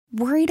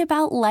Worried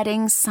about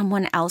letting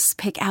someone else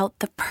pick out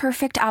the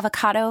perfect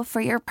avocado for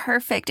your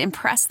perfect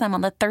impress them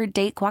on the third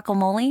date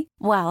guacamole?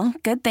 Well,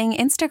 good thing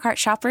Instacart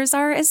shoppers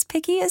are as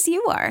picky as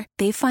you are.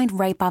 They find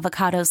ripe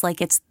avocados like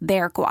it's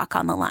their guac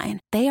on the line.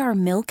 They are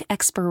milk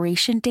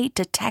expiration date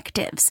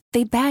detectives.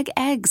 They bag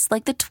eggs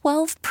like the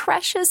 12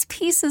 precious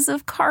pieces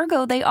of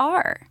cargo they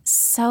are.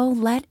 So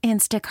let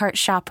Instacart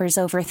shoppers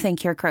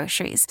overthink your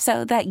groceries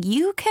so that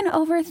you can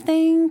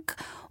overthink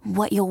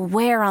what you'll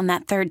wear on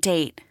that third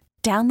date.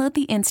 Download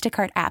the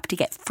Instacart app to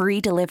get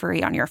free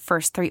delivery on your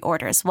first 3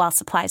 orders while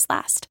supplies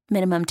last.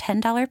 Minimum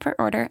 $10 per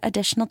order.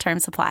 Additional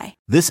terms apply.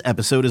 This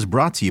episode is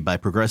brought to you by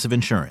Progressive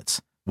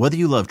Insurance. Whether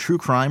you love true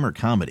crime or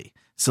comedy,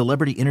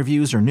 celebrity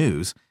interviews or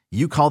news,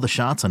 you call the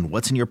shots on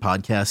what's in your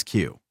podcast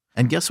queue.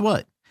 And guess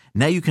what?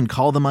 Now you can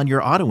call them on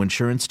your auto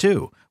insurance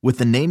too with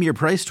the Name Your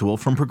Price tool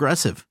from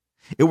Progressive.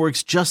 It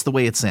works just the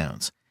way it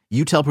sounds.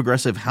 You tell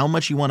Progressive how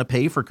much you want to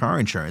pay for car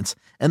insurance,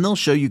 and they'll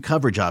show you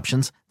coverage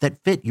options that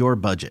fit your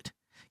budget.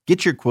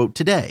 Get your quote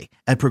today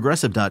at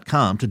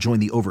Progressive.com to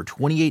join the over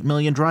 28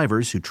 million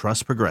drivers who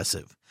trust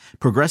Progressive.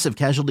 Progressive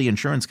Casualty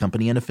Insurance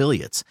Company and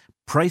Affiliates.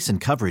 Price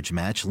and coverage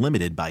match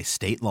limited by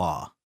state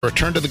law.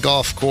 Return to the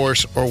golf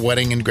course or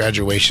wedding and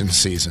graduation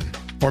season.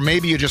 Or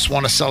maybe you just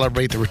want to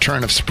celebrate the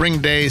return of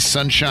spring days,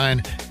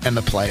 sunshine, and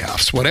the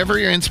playoffs. Whatever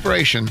your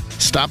inspiration,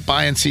 stop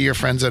by and see your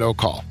friends at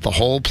Oak Hall. The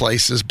whole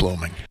place is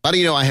blooming. How do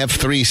you know I have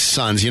 3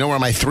 sons? You know where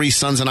my 3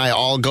 sons and I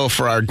all go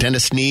for our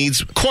dentist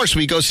needs? Of course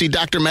we go see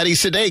Dr. Mehdi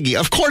Sadeghi.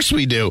 Of course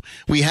we do.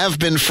 We have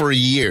been for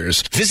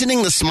years.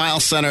 Visiting the Smile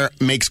Center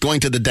makes going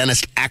to the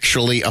dentist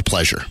actually a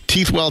pleasure.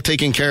 Teeth well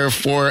taken care of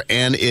for,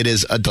 and it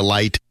is a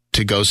delight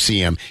to go see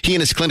him. He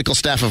and his clinical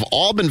staff have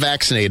all been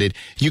vaccinated.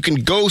 You can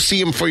go see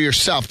him for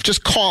yourself.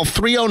 Just call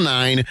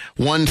 309-1333,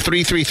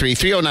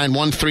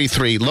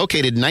 309-133,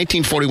 located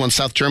 1941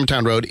 South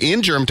Germantown Road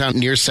in Germantown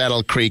near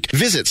Saddle Creek.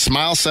 Visit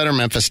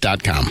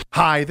SmileCenterMemphis.com.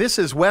 Hi, this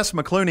is Wes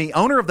McClooney,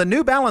 owner of the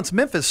New Balance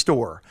Memphis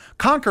store.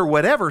 Conquer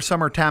whatever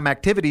summertime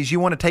activities you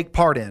want to take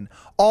part in,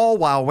 all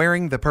while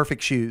wearing the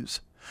perfect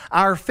shoes.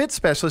 Our fit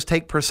specialists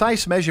take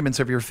precise measurements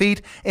of your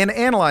feet and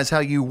analyze how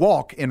you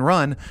walk and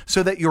run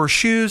so that your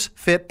shoes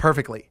fit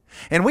perfectly.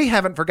 And we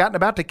haven't forgotten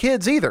about the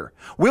kids either.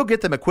 We'll get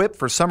them equipped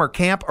for summer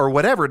camp or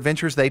whatever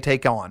adventures they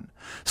take on.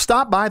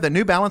 Stop by the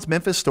New Balance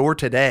Memphis store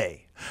today.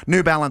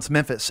 New Balance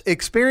Memphis.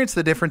 Experience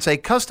the difference a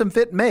custom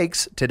fit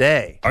makes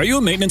today. Are you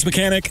a maintenance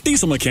mechanic,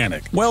 diesel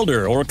mechanic,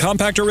 welder, or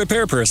compactor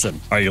repair person?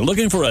 Are you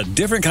looking for a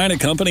different kind of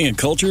company and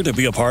culture to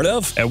be a part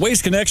of? At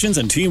Waste Connections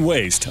and Team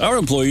Waste, our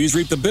employees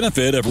reap the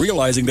benefit of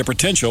realizing their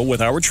potential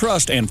with our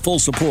trust and full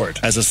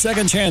support. As a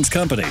second chance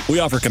company, we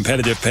offer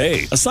competitive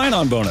pay, a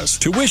sign-on bonus,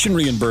 tuition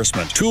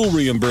reimbursement, tool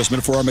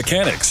reimbursement for our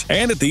mechanics,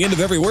 and at the end of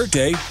every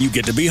workday, you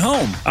get to be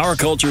home. Our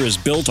culture is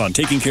built on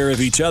taking care of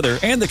each other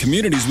and the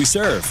communities we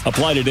serve.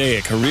 Apply today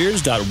at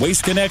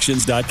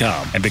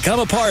careers.wasteconnections.com and become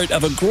a part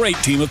of a great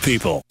team of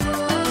people.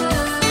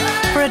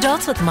 For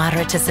adults with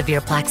moderate to severe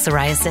plaque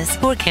psoriasis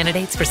who are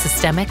candidates for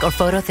systemic or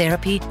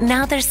phototherapy,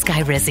 now there's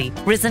Skyrizi,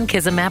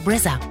 Risankizumab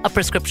Riza, a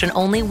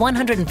prescription-only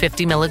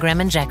 150 milligram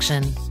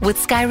injection. With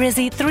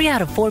Skyrizi, 3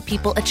 out of 4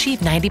 people achieve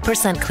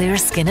 90% clear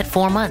skin at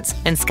 4 months,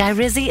 and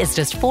Skyrizi is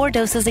just 4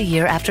 doses a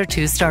year after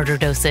 2 starter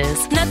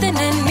doses. Nothing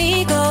in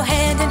me go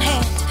hand in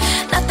hand.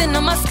 Nothing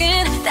on my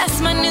skin, that's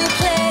my new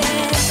plan.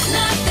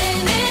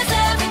 Nothing is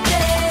everyday.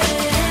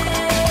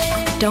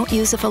 Don't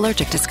use if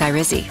allergic to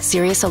Skyrizi.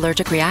 Serious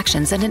allergic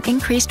reactions and an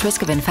increased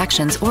risk of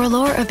infections or a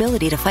lower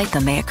ability to fight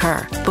them may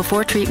occur.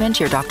 Before treatment,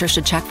 your doctor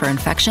should check for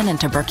infection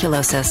and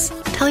tuberculosis.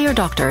 Tell your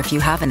doctor if you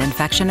have an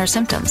infection or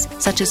symptoms,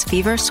 such as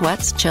fever,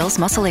 sweats, chills,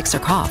 muscle aches, or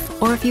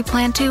cough, or if you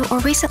plan to or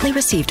recently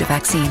received a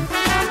vaccine.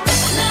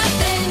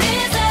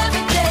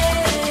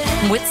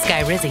 With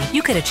Skyrizi,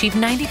 you could achieve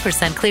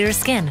 90% clearer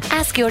skin.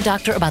 Ask your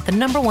doctor about the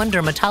 #1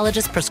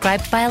 dermatologist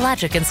prescribed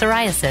biologic in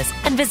psoriasis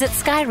and visit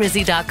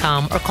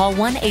Skyrizi.com or call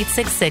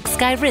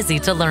 1-866-SKYRIZI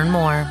to learn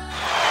more.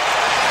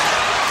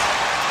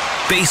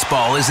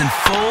 Baseball is in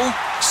full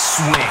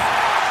swing.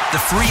 The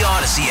free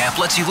Odyssey app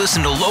lets you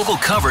listen to local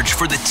coverage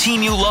for the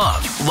team you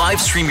love, live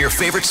stream your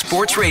favorite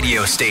sports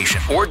radio station,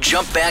 or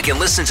jump back and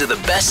listen to the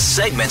best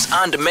segments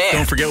on demand.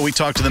 Don't forget we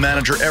talk to the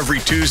manager every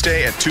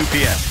Tuesday at 2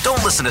 p.m.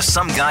 Don't listen to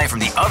some guy from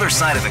the other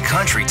side of the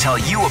country tell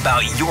you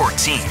about your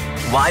team.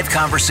 Live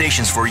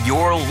conversations for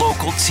your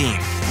local team.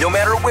 No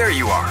matter where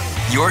you are,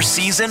 your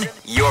season,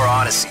 your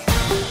Odyssey.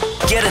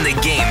 Get in the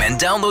game and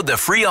download the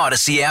free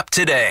Odyssey app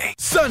today.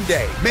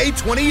 Sunday, May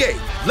 28th.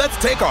 Let's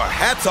take our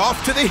hats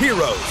off to the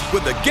heroes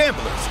when the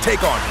Gamblers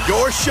take on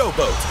your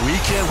showboats. We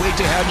can't wait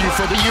to have you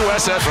for the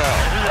USFL.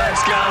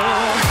 Let's go.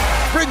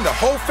 Bring the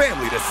whole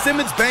family to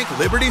Simmons Bank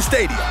Liberty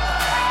Stadium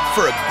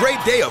for a great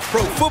day of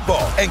pro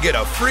football and get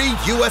a free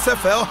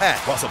USFL hat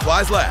while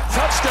supplies last.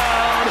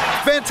 Touchdown!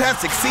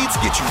 Fantastic seats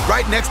get you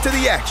right next to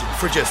the action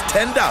for just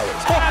 $10.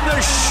 And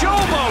the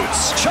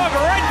showboats chug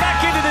right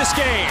back into this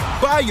game.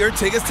 Buy your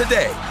tickets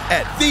today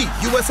at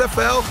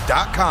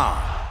theusfl.com.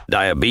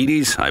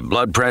 Diabetes, high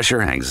blood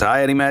pressure,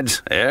 anxiety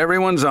meds,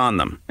 everyone's on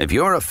them. If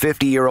you're a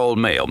 50-year-old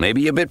male,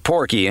 maybe a bit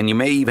porky, and you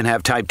may even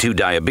have type 2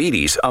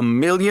 diabetes, $1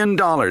 million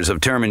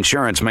of term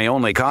insurance may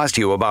only cost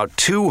you about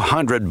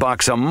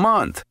 $200 a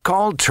month.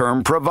 Call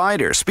Term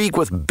Provider. Speak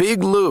with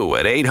Big Lou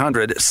at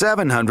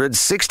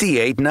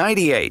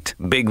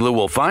 800-700-6898. Big Lou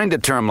will find a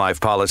term life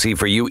policy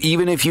for you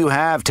even if you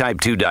have type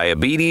 2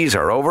 diabetes,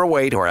 are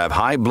overweight, or have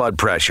high blood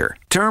pressure.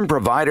 Term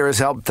Provider has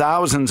helped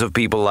thousands of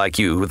people like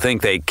you who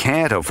think they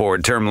can't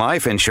afford term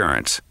life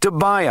insurance. To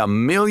buy $1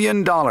 million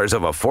of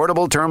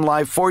affordable term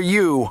life for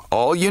you,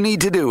 all you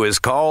need to do is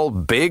call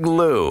Big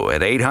Lou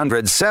at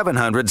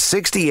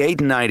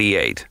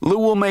 800-700-6898. Lou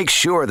will make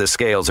sure the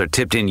scales are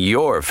tipped in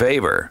your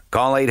favor.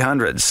 Call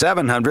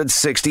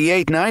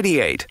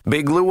 800-700-6898.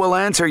 Big Lou will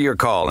answer your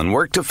call and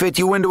work to fit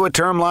you into a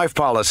term life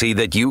policy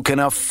that you can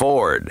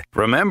afford.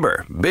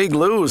 Remember, Big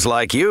Lou's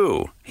like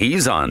you.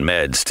 He's on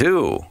meds,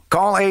 too.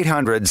 Call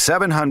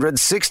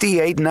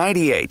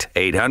 800-700-6898.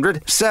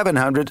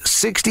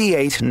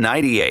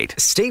 800-700-6898.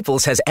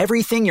 Staples has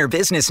everything your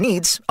business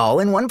needs,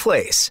 all in one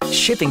place.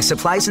 Shipping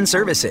supplies and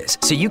services,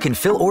 so you can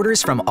fill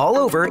orders from all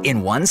over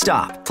in one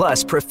stop.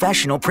 Plus,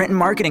 professional print and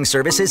marketing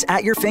services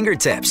at your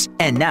fingertips.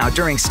 And now,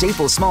 during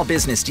Staples Small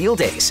Business Deal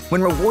Days,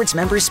 when rewards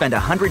members spend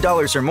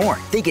 $100 or more,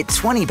 they get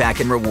 $20 back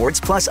in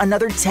rewards plus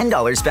another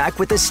 $10 back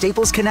with the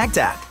Staples Connect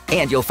app.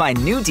 And you'll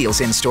find new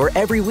deals in store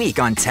every week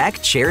on tech,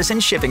 chairs,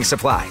 and shipping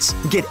supplies.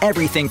 Get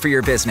everything for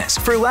your business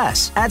for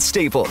less at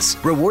Staples.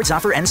 Rewards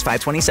offer ends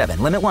 5/27.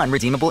 Limit 1.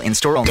 Redeemable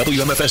in-store only.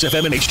 WMFS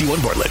FM and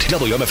HD1 Bartlett.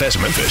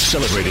 WMFS Memphis,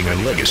 celebrating a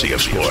legacy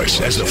of sports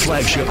as the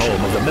flagship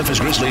home of the Memphis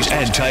Grizzlies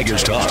and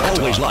Tigers Talk.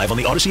 Always live on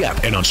the Odyssey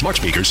app and on smart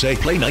speakers. Say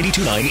play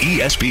 92.9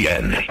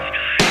 ESPN.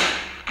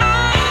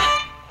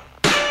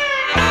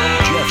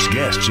 Jeff's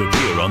guests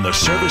appear on the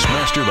Service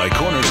Master by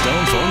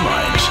Cornerstone phone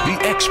lines. The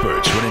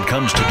experts when it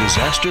comes to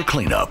disaster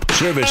cleanup.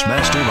 Service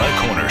Master by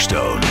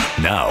Cornerstone.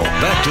 Now,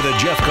 back to the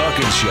Jeff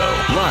Calkins Show,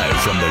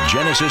 live from the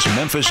Genesis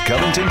Memphis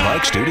Covington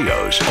Pike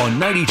Studios on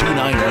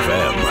 92.9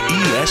 FM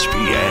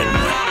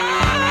ESPN.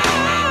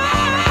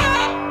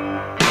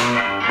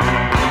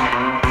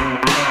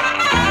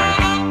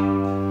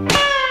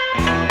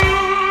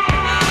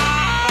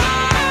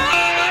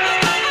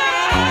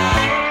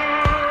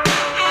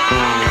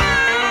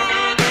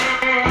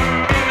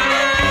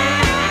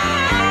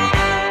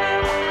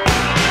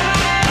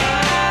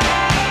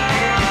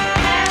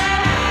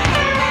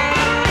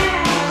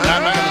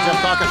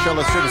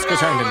 Let's do this Chris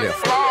Herrington deal.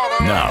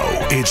 Now,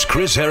 it's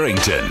Chris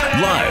Herrington,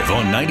 live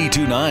on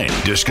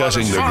 92.9,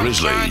 discussing the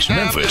Grizzlies,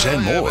 Memphis,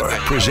 and more.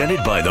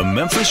 Presented by the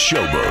Memphis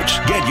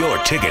Showboats. Get your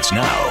tickets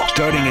now,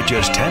 starting at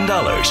just $10.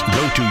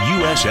 Go to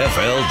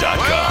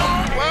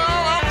USFL.com.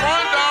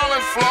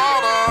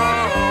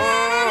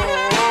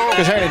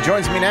 Chris Herrington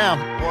joins me now.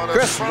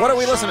 Chris, what are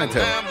we listening to?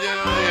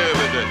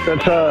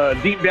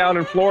 That's Deep Down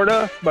in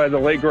Florida by the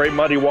late, great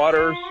Muddy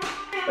Waters.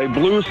 A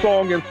blues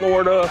song in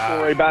Florida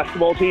for a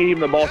basketball team,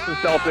 the Boston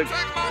Celtics,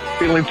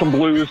 feeling some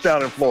blues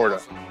down in Florida.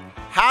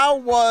 How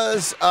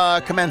was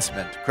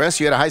commencement, Chris?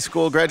 You had a high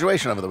school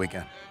graduation over the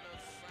weekend.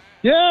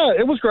 Yeah,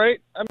 it was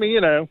great. I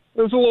mean, it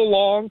was a little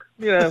long,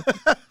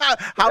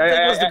 How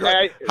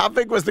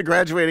big was the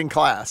graduating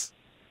class?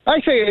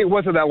 I say it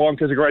wasn't that long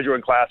because the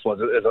graduating class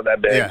isn't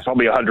that big. Yeah. It's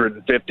probably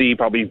 150,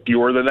 probably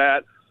fewer than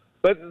that.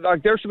 But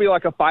there should be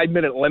like a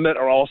 5-minute limit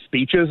on all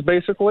speeches,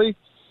 basically.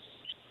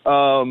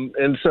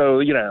 And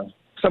so,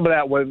 some of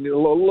that was a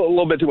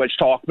little bit too much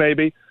talk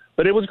maybe,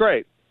 but it was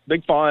great.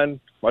 Big fun.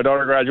 My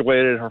daughter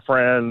graduated, her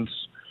friends,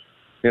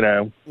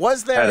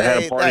 Was there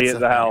had a party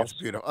at the house.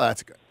 That's beautiful. Oh,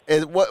 that's good.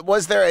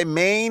 Was there a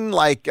main,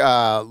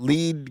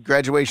 lead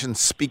graduation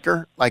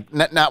speaker? Like,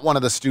 not one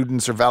of the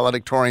students or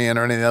valedictorian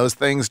or any of those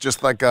things,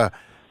 just like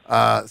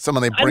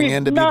someone they bring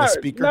in to be the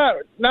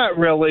speaker? Not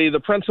really. The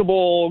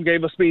principal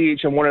gave a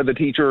speech, and one of the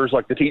teachers,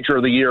 like the teacher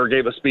of the year,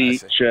 gave a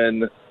speech,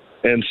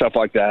 and stuff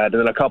like that. And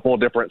then a couple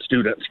of different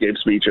students gave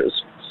speeches.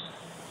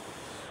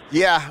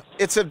 Yeah,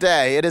 it's a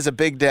day. It is a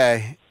big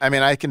day. I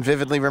mean, I can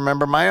vividly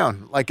remember my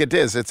own. Like it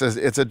is. It's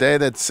a day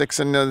that's six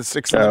in the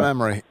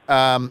memory.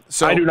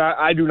 So I do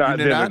not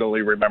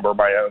vividly remember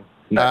my own.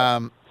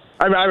 No.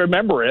 I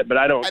remember it, but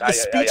I don't. The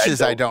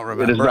speeches I don't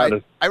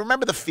remember. I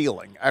remember the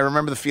feeling. I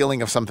remember the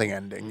feeling of something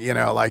ending.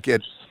 Like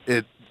it.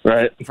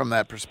 Right. From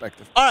that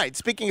perspective. All right,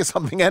 speaking of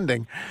something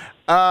ending,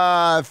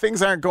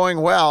 things aren't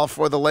going well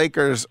for the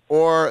Lakers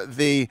or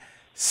the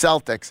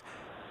Celtics.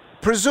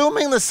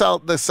 Presuming the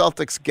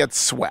Celtics get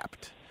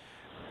swept,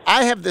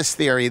 I have this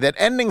theory that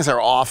endings are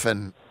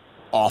often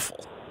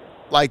awful.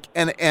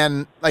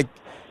 And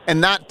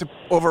not to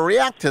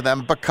overreact to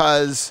them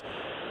because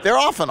they're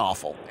often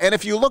awful. And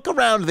if you look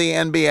around the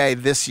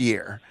NBA this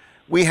year,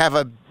 we have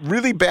a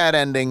really bad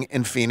ending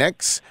in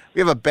Phoenix. We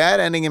have a bad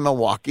ending in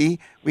Milwaukee.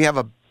 We have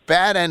a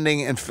bad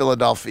ending in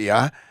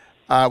Philadelphia.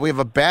 We have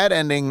a bad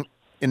ending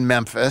in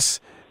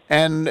Memphis.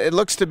 And it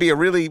looks to be a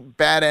really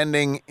bad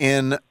ending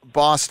in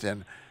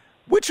Boston.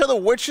 Which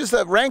is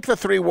rank the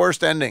three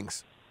worst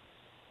endings?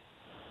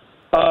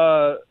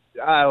 I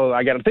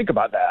got to think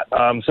about that.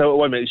 So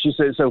wait a minute. She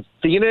said so.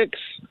 Phoenix,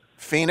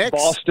 Phoenix,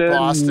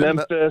 Boston,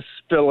 Memphis,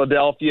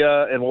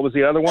 Philadelphia, and what was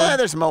the other one? Yeah,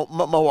 there's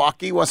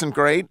Milwaukee wasn't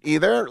great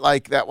either.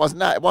 Like that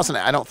wasn't.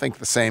 I don't think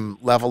the same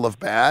level of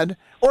bad.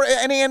 Or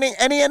any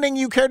ending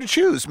you care to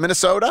choose.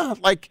 Minnesota,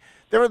 like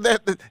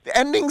the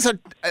endings.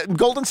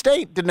 Golden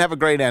State didn't have a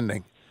great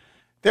ending.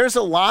 There's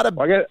a lot of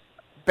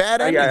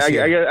bad endings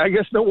here. I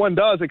guess no one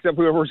does except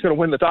whoever's going to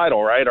win the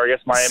title, right? Or I guess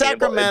Miami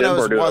and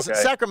Denver do okay.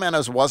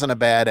 Sacramento's wasn't a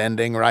bad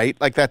ending, right?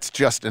 Like that's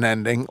just an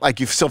ending. Like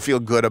you still feel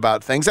good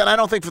about things. And I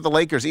don't think for the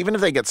Lakers, even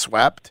if they get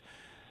swept,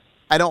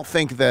 I don't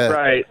think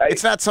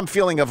it's not some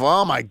feeling of,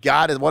 oh my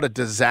God, what a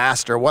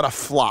disaster, what a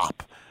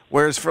flop.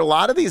 Whereas for a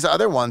lot of these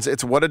other ones,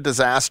 it's what a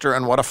disaster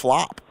and what a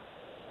flop.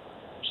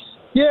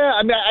 Yeah,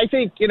 I mean, I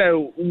think,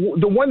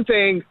 the one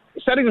thing,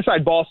 setting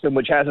aside Boston,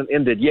 which hasn't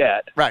ended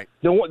yet, right?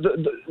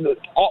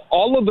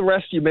 All of the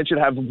rest you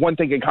mentioned have one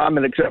thing in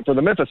common except for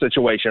the Memphis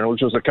situation,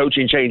 which was a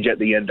coaching change at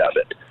the end of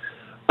it.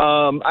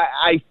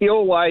 I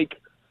feel like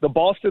the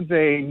Boston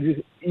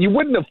thing, you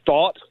wouldn't have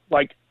thought,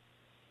 like,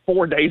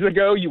 4 days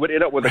ago you would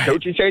end up with a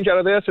coaching change out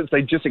of this since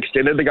they just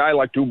extended the guy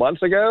like 2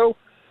 months ago.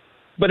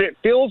 But it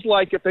feels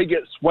like if they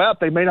get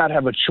swept, they may not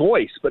have a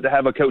choice but to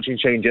have a coaching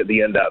change at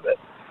the end of it.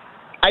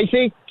 I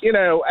think,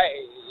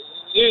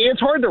 it's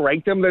hard to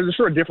rank them. They're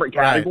sort of different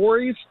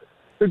categories. Right.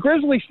 The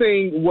Grizzlies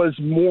thing was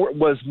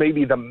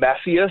maybe the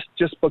messiest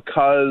just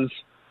because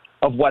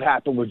of what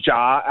happened with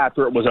Ja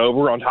after it was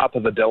over on top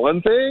of the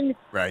Dillon thing.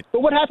 Right.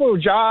 But what happened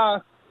with Ja,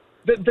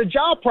 the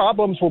Ja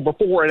problems were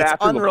before and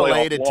after the playoff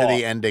unrelated to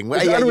the ending.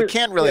 You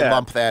can't really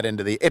lump that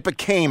into it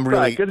became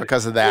really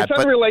because of that. It's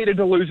unrelated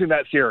to losing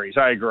that series.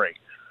 I agree.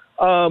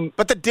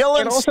 But the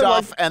Dillon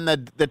stuff and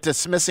the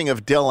dismissing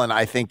of Dillon,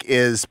 I think,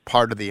 is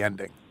part of the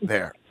ending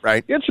there,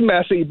 right? It's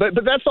messy, but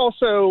that's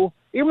also,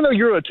 even though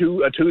you're a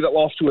two that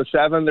lost to a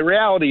 7, the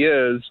reality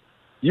is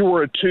you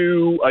were a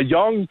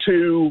young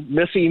 2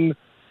 missing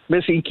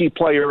key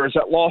players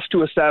that lost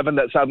to a 7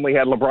 that suddenly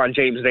had LeBron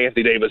James and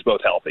Anthony Davis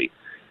both healthy.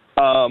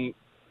 And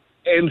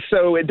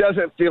so it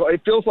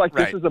feels like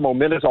this is a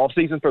momentous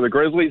offseason for the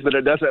Grizzlies, but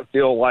it doesn't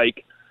feel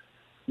like,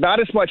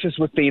 not as much as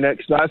with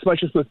Phoenix, not as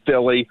much as with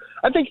Philly.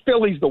 I think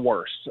Philly's the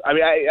worst. I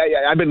mean,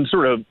 I've been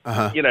sort of,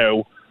 I've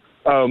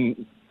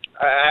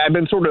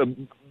been sort of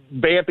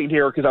vamping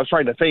here because I was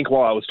trying to think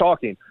while I was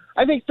talking.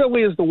 I think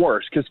Philly is the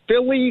worst because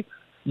Philly,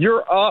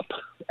 you're up.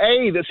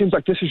 That seems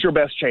like this is your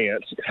best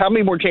chance. How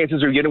many more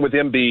chances are you getting with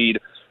Embiid,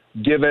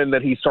 given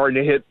that he's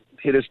starting to hit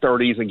his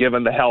 30s and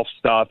given the health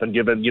stuff and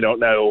given you don't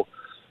know,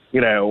 this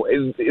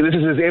is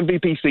his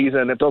MVP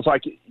season. It feels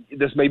like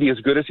this may be as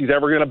good as he's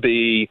ever going to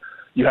be.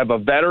 You have a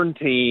veteran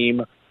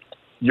team.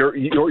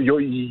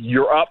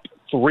 You're up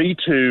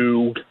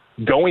 3-2,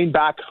 going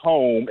back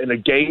home in a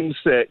Game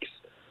 6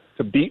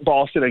 to beat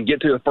Boston and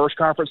get to the first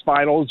conference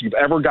finals you've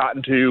ever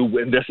gotten to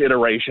in this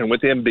iteration with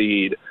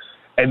Embiid,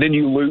 and then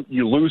you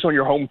lose on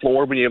your home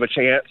floor when you have a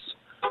chance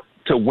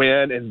to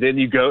win, and then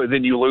you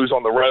lose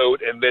on the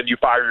road, and then you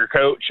fire your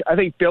coach. I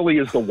think Philly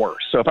is the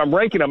worst. So if I'm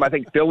ranking them, I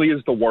think Philly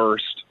is the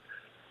worst.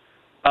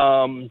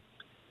 The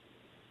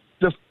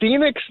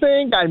Phoenix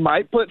thing I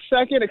might put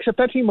second, except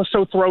that team was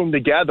so thrown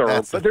together.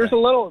 But there's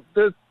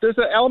there's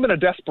an element of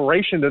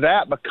desperation to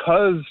that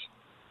because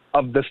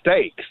of the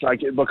stakes,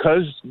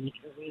 because the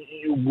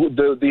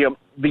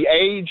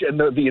age and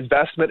the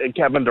investment in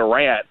Kevin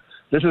Durant.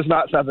 This is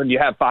not something you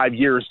have 5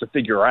 years to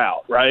figure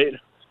out, right?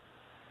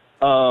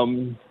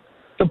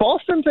 The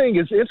Boston thing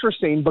is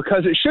interesting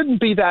because it shouldn't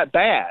be that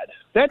bad.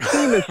 That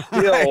team is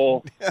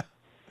still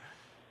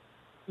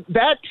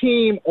that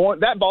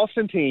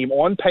Boston team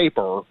on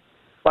paper,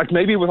 like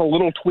maybe with a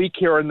little tweak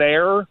here and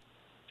there,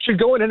 should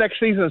go into next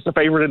season as the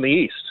favorite in the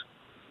East.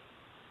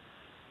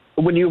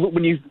 When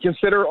you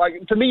consider,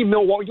 to me,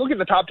 Milwaukee, look at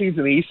the top teams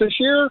in the East this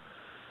year,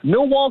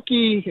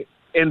 Milwaukee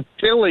and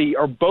Philly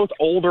are both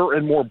older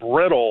and more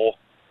brittle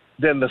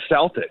than the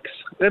Celtics.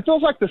 And it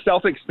feels like the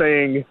Celtics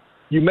thing,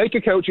 you make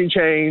a coaching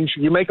change,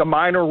 you make a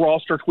minor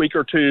roster tweak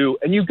or two,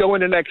 and you go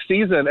into next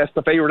season as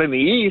the favorite in the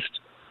East,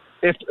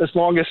 as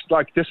long as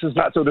this is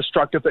not so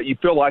destructive that you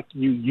feel like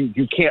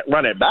you can't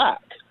run it back.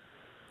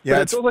 Yeah,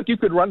 but it feels like you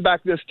could run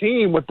back this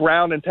team with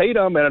Brown and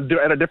Tatum and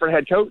a different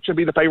head coach and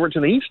be the favorites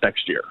in the East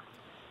next year.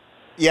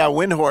 Yeah,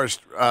 Windhorst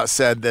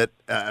said that,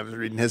 I was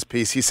reading his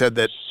piece, he said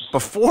that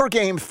before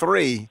Game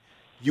 3,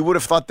 you would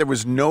have thought there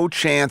was no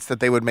chance that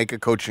they would make a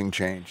coaching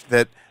change,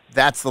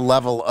 that's the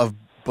level of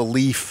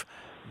belief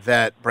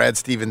that Brad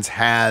Stevens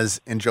has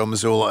in Joe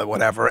Mazzulla,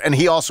 whatever. And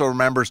he also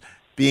remembers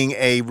being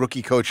a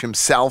rookie coach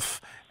himself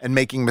and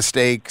making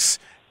mistakes.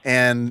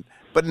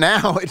 But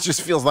now it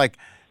just feels like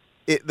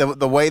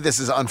the way this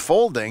is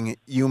unfolding,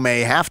 you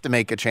may have to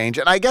make a change.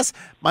 And I guess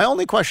my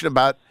only question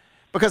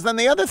because then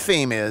the other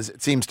theme is,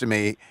 it seems to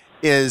me,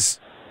 is,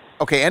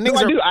 okay, endings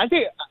I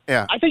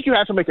think you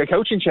have to make a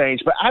coaching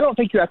change, but I don't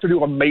think you have to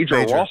do a major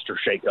roster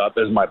shakeup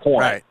is my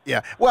point. Right,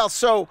 yeah. Well,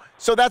 so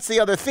that's the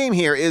other theme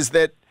here is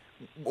that,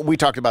 we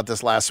talked about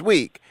this last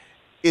week,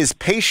 is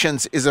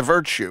patience is a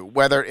virtue,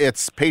 whether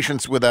it's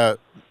patience with a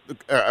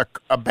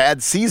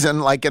bad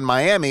season like in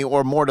Miami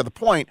or more to the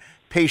point,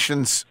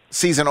 patience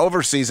season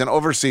over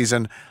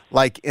season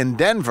like in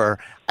Denver.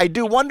 I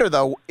do wonder,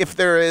 though, if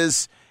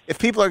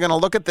people are going to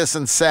look at this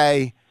and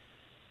say,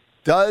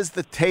 does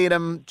the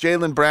Tatum,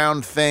 Jaylen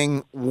Brown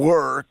thing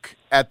work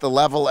at the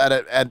level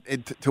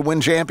to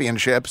win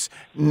championships?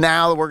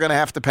 Now we're going to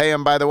have to pay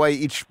him, by the way,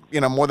 each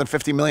more than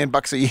 $50 million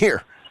a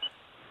year.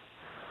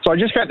 So I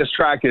just got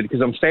distracted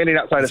because I'm standing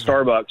outside of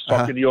Starbucks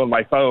talking to you on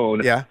my phone,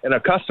 and a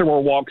customer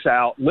walks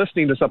out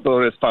listening to something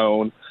on his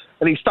phone,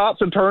 and he stops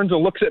and turns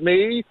and looks at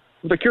me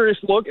with a curious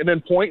look and then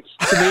points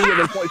to me and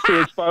then points to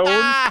his phone.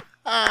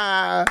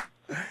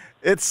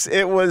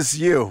 It was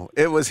you.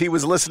 He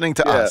was listening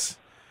to us.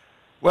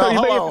 Well,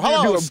 so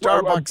hello,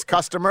 Starbucks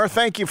customer.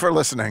 Thank you for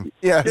listening.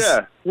 Yes.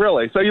 Yeah,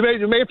 really. So you may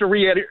have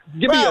to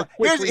give me a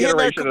quick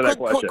reiteration of that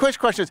question. Quick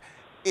questions.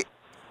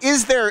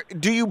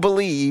 Do you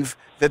believe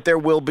that there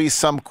will be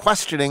some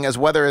questioning as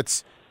whether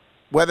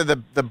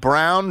the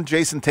Brown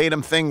Jason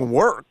Tatum thing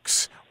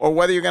works, or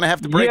whether you're going to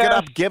have to break it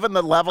up given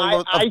the level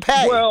of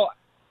pay? Well,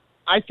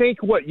 I think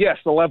the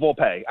level of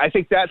pay. I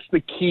think that's the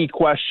key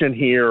question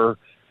here.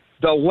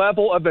 The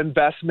level of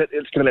investment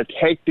it's going to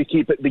take to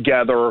keep it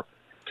together,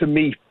 to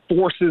me,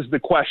 forces the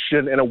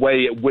question in a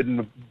way it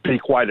wouldn't be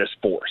quite as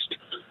forced.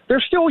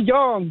 They're still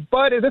young,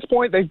 but at this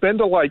point they've been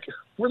to were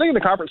they in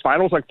the conference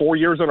finals 4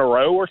 years in a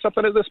row or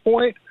something at this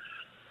point?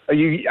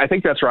 I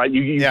think that's right.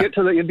 You get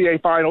to the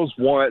NBA finals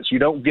once, you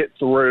don't get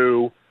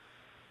through.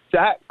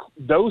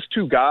 Those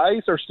two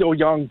guys are still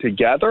young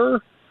together,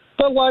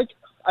 but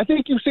I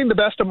think you've seen the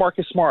best of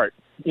Marcus Smart.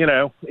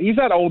 He's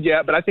not old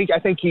yet, but I think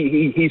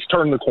he's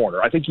turned the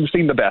corner. I think you've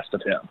seen the best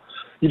of him.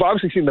 You've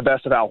obviously seen the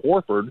best of Al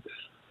Horford.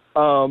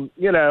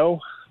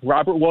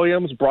 Robert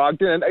Williams,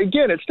 Brogdon.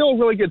 Again, it's still a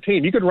really good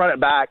team. You could run it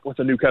back with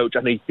a new coach.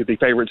 I think could be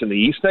favorites in the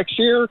East next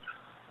year.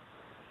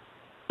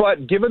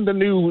 But given the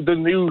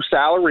new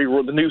salary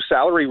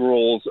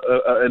rules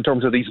in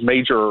terms of these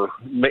major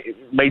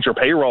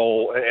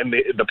payroll and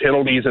the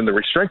penalties and the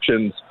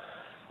restrictions,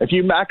 if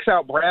you max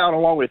out Brown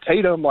along with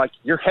Tatum,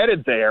 you're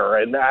headed there.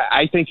 And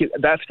I think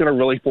that's going to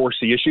really force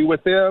the issue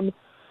with them.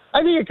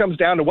 I think it comes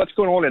down to what's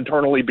going on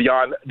internally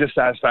beyond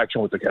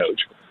dissatisfaction with the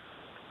coach.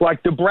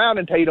 Do Brown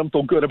and Tatum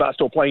feel good about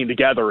still playing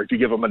together if you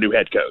give them a new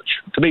head coach?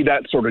 To me,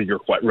 that's sort of your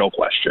real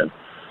question.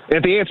 And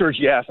if the answer is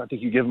yes, I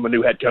think you give them a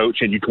new head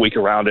coach and you tweak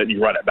around it and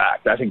you run it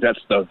back. I think that's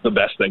the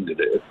best thing to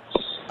do.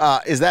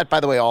 Is that,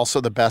 by the way,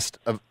 also the best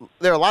of –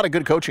 there are a lot of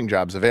good coaching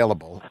jobs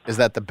available. Is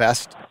that the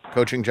best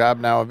coaching job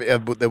now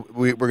that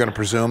we're going to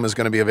presume is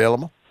going to be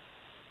available?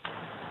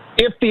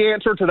 If the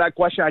answer to that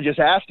question I just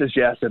asked is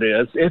yes, it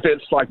is. If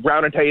it's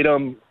Brown and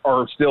Tatum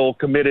are still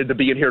committed to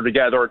being here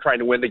together and trying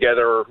to win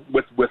together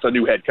with a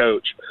new head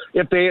coach,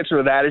 if the answer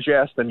to that is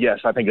yes, then yes,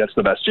 I think that's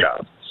the best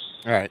job.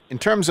 All right. In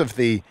terms of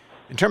the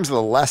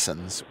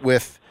lessons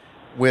with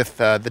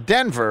the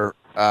Denver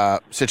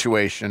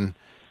situation,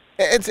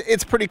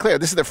 it's pretty clear.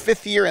 This is their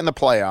fifth year in the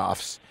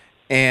playoffs,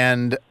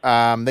 and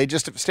they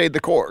just have stayed the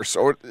course.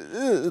 Or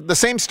the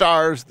same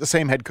stars, the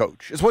same head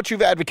coach is what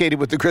you've advocated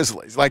with the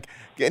Grizzlies.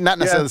 Not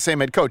necessarily the same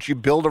head coach. You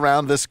build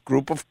around this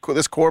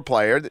this core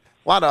player. A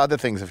lot of other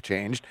things have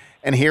changed,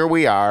 and here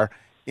we are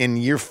in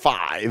year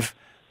 5.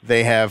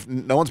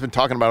 No one's been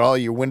talking about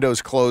your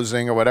windows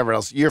closing or whatever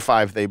else. Year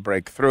 5, they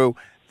break through.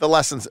 The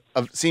lessons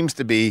seems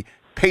to be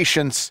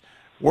patience,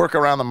 work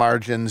around the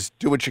margins,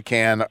 do what you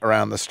can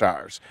around the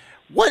stars.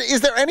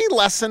 Is there any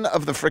lesson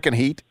of the frickin'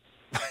 Heat?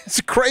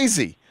 It's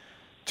crazy.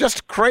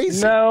 Just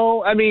crazy.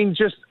 No, have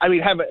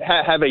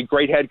a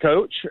great head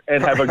coach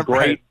and have a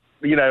great,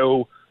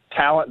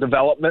 talent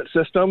development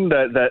system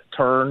that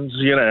turns,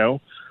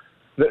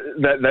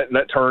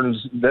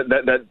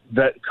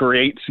 that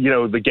creates,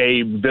 the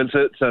Gabe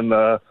Vincents and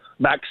the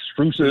Max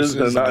Struses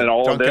and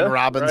all Duncan of this. Duncan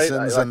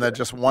Robinsons and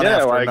just one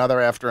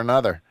after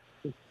another.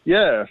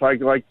 Yeah, we're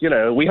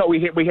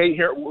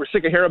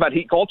sick of hearing about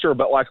Heat culture,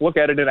 but look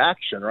at it in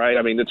action, right?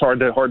 It's hard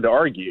to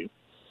argue.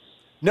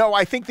 No,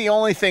 I think the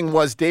only thing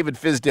was David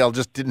Fizdale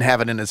just didn't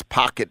have it in his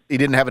pocket. He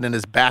didn't have it in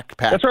his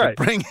backpack to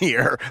bring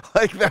here.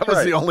 That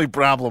was the only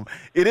problem.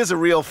 It is a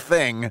real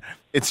thing.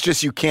 It's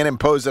just you can't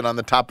impose it on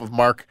the top of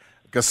Mark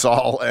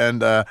Gasol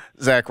and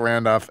Zach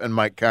Randolph and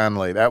Mike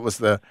Conley. That was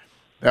the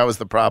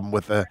problem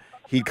with the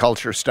Heat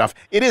culture stuff.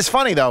 It is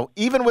funny, though.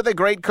 Even with a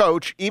great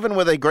coach, even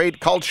with a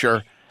great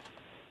culture,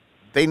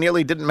 they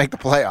nearly didn't make the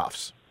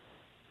playoffs.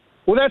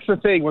 Well, that's the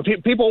thing. When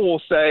people will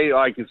say,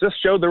 does this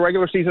show the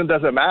regular season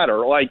doesn't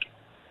matter?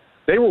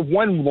 They were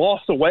one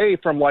loss away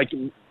from,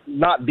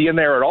 not being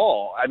there at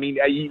all.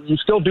 You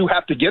still do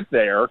have to get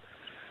there.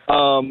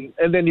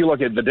 And then you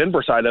look at the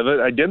Denver side of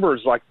it.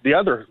 Denver's the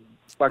other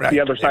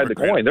side of the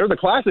coin. They're the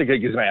classic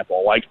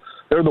example.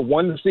 They're the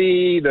 1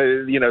 seed.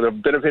 They're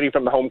benefiting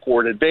from the home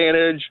court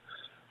advantage.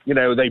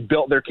 They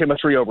built their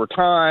chemistry over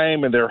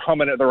time, and they're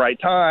humming at the right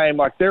time.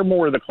 They're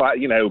more of the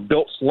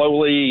built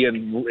slowly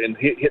and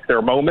hit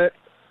their moment.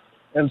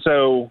 And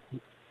so,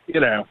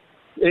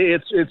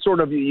 it's sort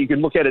of, you can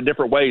look at it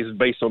different ways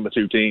based on the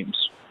two teams.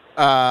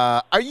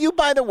 Are you,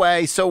 by the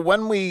way, so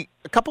a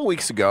couple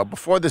weeks ago,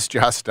 before this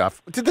Jaws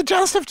stuff, did the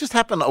Jaws stuff just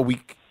happen a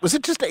week Was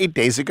it just 8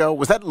 days ago?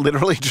 Was that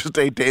literally just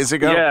 8 days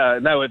ago? Yeah,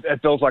 no, it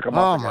feels like a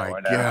month ago. Oh,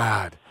 my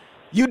God.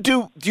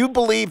 Do you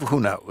believe, who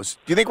knows?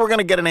 Do you think we're going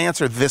to get an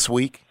answer this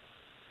week?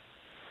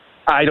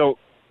 I don't.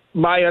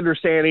 My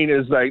understanding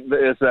is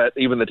that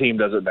even the team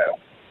doesn't know.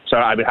 So,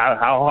 I mean,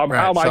 how am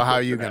I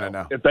are you going to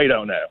know if they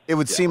don't know? It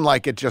would seem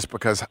like it just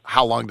because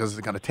how long is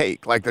it going to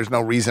take? Like there's no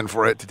reason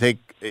for it to take.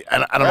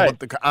 I don't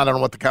know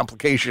what the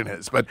complication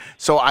is, but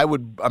so I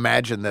would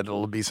imagine that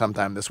it'll be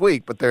sometime this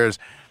week. But there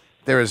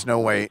is no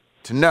way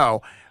to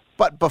know.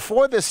 But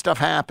before this stuff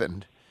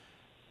happened,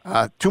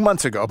 2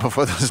 months ago,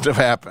 before this stuff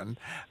happened,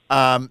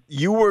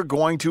 you were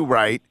going to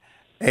write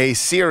a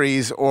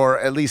series or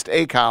at least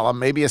a column,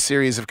 maybe a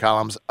series of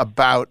columns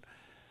about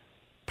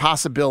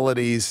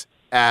possibilities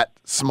at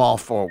small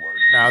forward.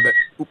 Now that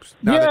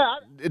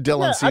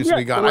Dylan seems to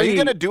be gone. Are you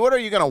going to do it or are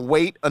you going to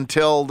wait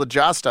until the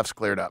Josh stuff's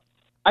cleared up?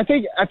 I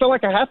feel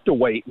like I have to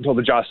wait until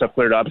the Josh stuff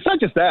cleared up. It's not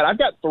just that. I've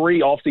got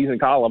 3 off-season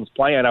columns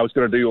planned. I was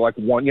going to do like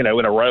one, in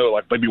a row,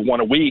 like maybe one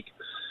a week,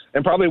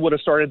 and probably would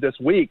have started this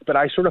week. But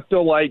I sort of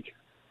feel like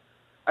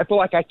I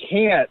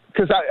can't,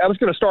 because I was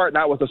going to start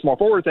not with the small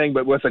forward thing,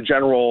 but with a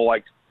general,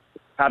 like,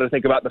 how to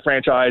think about the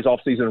franchise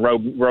off-season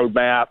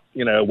roadmap,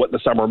 what the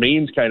summer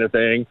means kind of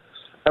thing.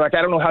 And, like,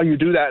 I don't know how you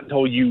do that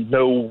until you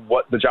know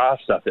what the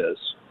Josh stuff is.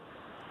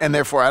 And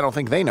therefore, I don't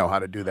think they know how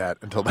to do that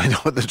until they know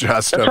what the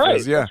Josh stuff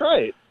is. Yeah, that's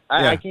right.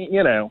 I can't,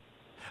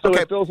 So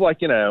it feels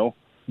like,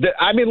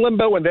 I'm in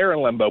limbo and they're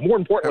in limbo. More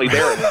importantly,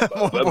 they're in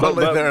limbo.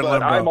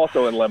 but I'm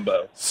also in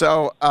limbo.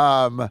 So,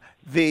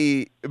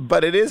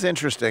 but it is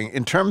interesting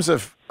in terms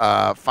of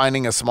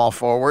finding a small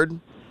forward.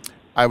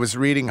 I was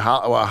reading a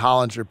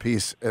Hollinger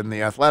piece in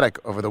The Athletic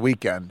over the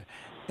weekend,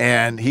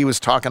 and he was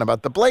talking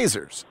about the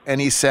Blazers.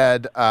 And he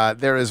said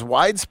there is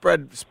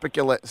widespread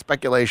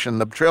speculation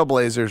the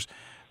Trailblazers,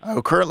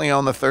 who currently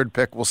own the 3rd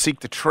pick, will seek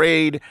to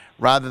trade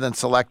rather than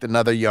select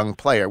another young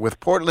player. With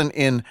Portland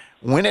in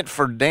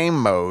win-it-for-Dame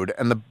mode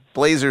and the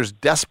Blazers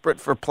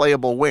desperate for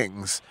playable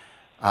wings,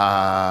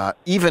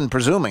 even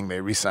presuming they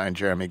re-sign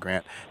Jeremy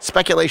Grant,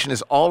 speculation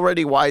is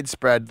already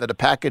widespread that a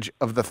package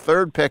of the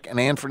 3rd pick and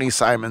Anthony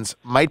Simons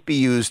might be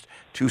used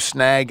to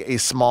snag a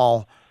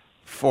small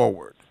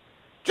forward.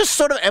 Just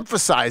sort of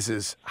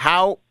emphasizes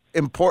how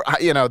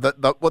important,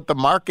 what the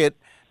market,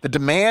 the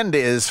demand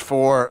is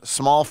for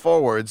small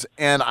forwards.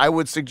 And I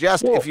would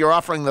suggest if you're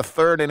offering the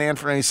 3rd and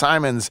Anthony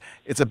Simons,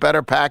 it's a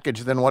better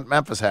package than what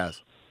Memphis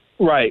has.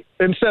 Right.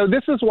 And so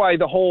this is why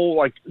the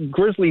whole,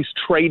 Grizzlies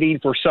trading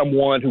for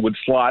someone who would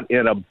slot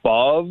in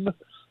above,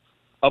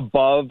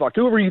 like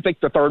whoever you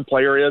think the 3rd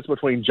player is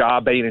between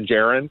Ja, Bane, and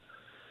Jaren,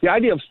 the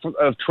idea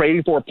of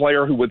trading for a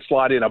player who would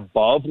slot in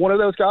above one of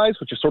those guys,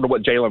 which is sort of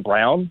what Jaylen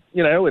Brown,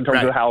 in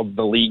terms of how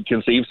the league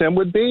conceives him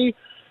would be,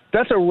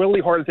 that's a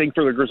really hard thing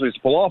for the Grizzlies to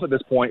pull off at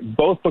this point,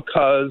 both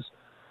because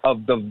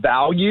of the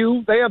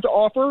value they have to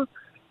offer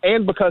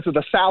and because of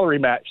the salary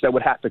match that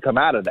would have to come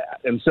out of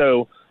that. And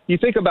so you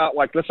think about,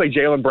 let's say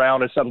Jaylen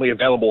Brown is suddenly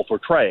available for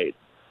trade.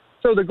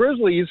 So the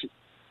Grizzlies,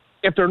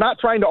 if they're not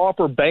trying to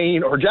offer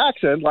Bane or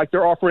Jackson,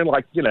 they're offering,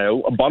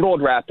 a bundle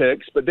of draft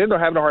picks, but then they're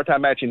having a hard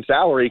time matching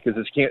salary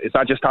because it's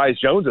not just Tyus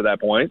Jones at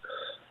that point.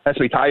 It has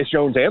to be Tyus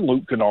Jones and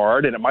Luke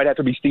Kennard, and it might have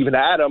to be Steven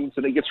Adams,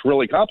 and it gets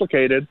really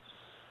complicated.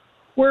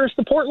 Whereas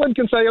the Portland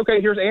can say, okay,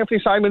 here's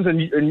Anthony Simons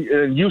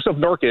and Yusuf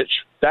Nurkic.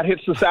 That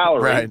hits the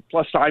salary. Right.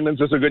 Plus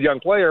Simons is a good young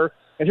player.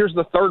 And here's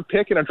the 3rd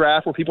pick in a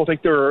draft where people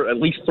think there are at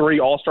least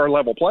 3 all-star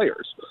level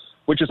players,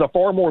 which is a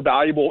far more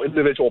valuable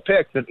individual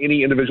pick than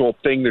any individual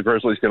thing the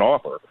Grizzlies can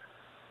offer.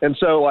 And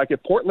so,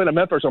 if Portland and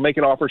Memphis are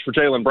making offers for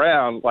Jaylen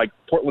Brown,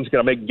 Portland's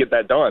going to get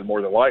that done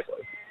more than likely.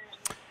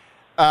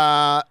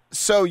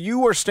 So you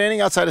were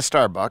standing outside of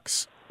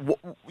Starbucks.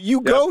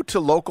 You go to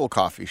local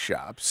coffee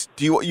shops.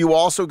 Do you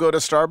also go to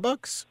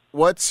Starbucks?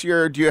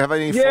 Do you have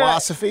any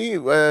philosophy?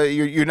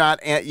 You're not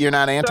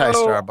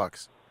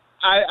anti-Starbucks.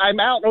 I'm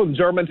out on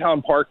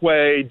Germantown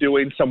Parkway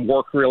doing some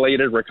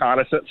work-related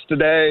reconnaissance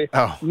today.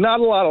 Oh.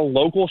 Not a lot of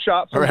local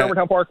shops on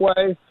Germantown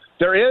Parkway.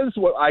 There is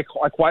what I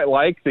quite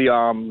like,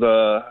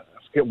 I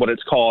forget what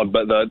it's called,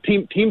 but the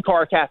Team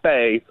Car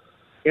Cafe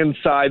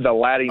inside the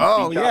Ladding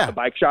the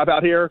bike shop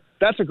out here.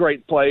 That's a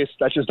great place.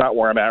 That's just not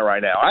where I'm at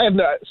right now.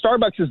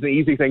 Starbucks is the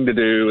easy thing to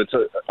do. It's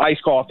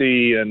iced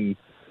coffee, and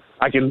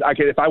I can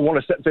if I want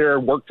to sit there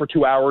and work for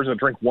 2 hours and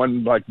drink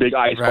one big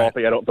iced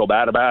coffee, I don't feel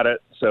bad about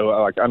it.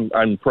 So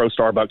I'm pro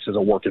Starbucks as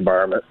a work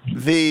environment.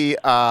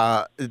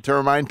 To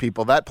remind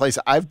people, that place,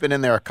 I've been in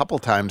there a couple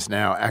times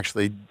now,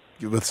 actually,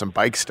 with some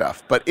bike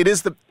stuff. But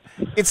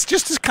it's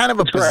just as kind of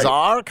a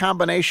bizarre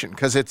combination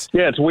because it's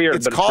weird.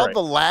 It's called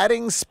the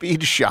Ladding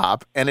Speed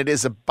Shop, and it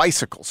is a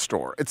bicycle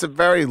store. It's a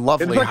very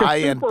lovely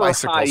high-end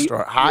bicycle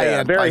store.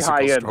 Very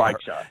high-end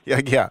bike shop.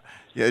 Yeah.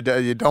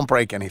 You don't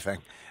break anything.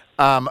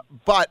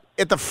 But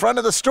at the front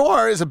of the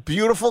store is a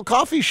beautiful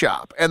coffee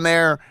shop, and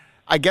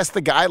I guess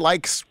the guy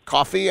likes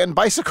coffee and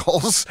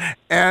bicycles.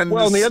 And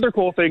the other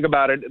cool thing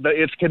about it,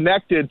 it's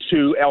connected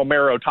to El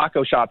Mero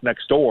Taco Shop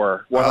next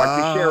door, where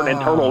they share an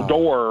internal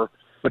door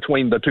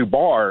between the 2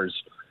 bars.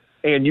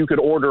 and you could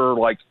order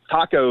like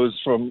tacos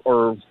from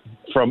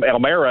El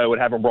Mero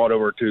and have them brought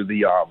over to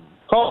the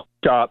coffee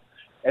shop.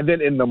 And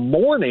then in the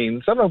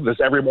morning, I don't know if it's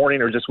every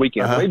morning or just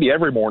weekends, maybe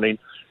every morning.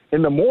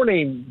 In the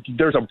morning,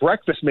 there's a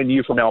breakfast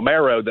menu from El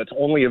Mero that's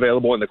only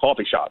available in the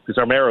coffee shop because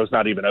El Mero's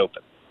not even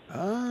open.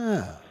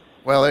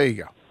 Well, there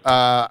you go.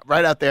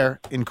 Right out there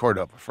in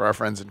Cordova for our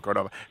friends in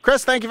Cordova.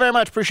 Chris, thank you very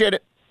much. Appreciate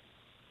it.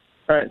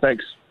 All right,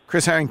 thanks.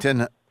 Chris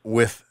Herrington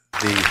with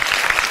the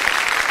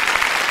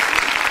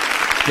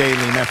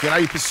Daily Memphian.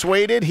 Are you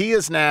persuaded? He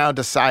has now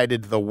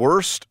decided the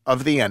worst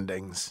of the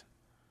endings,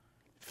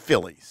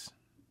 Phillies.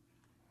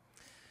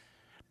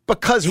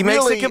 Because he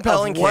really makes a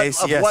compelling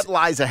case of what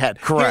lies ahead.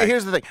 Correct.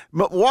 Here's the thing.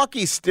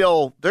 Milwaukee's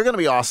still, they're going to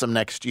be awesome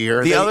next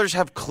year. The others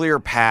have clear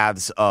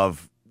paths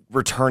of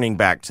returning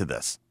back to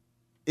this.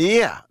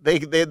 Yeah.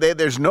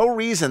 There's no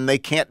reason they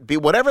can't be,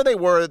 whatever they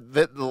were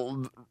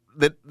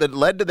that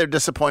led to their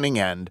disappointing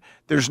end,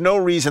 there's no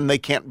reason they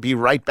can't be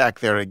right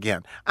back there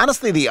again.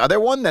 Honestly, the other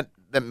one that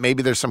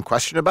maybe there's some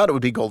question about it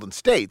would be Golden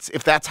State's,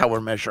 if that's how we're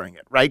measuring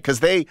it, right?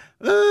 Because they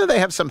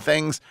have some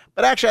things,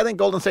 but actually I think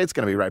Golden State's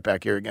going to be right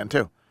back here again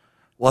too.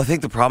 Well, I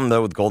think the problem,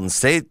 though, with Golden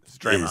State is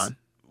Draymond.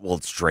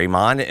 It's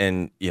Draymond,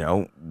 and,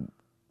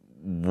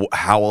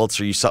 how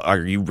else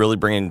are you really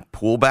bringing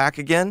Poole back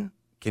again?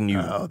 Can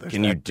you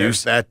do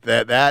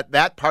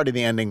that part of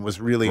the ending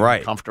was really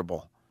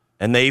uncomfortable.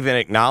 And they even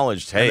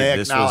acknowledged,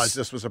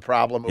 this was a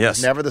problem. It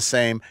was never the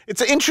same.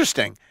 It's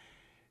interesting.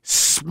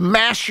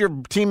 Smash your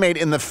teammate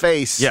in the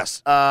face.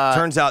 Yes.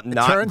 Turns out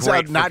not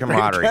great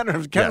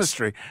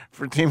chemistry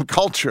for team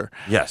culture.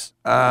 Yes.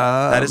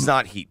 That is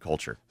not heat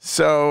culture.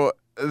 So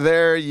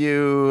there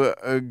you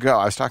go.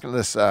 I was talking to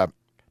this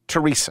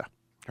Teresa.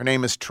 Her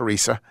name is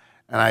Teresa,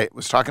 and I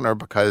was talking to her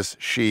because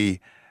she,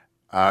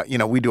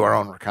 we do our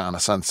own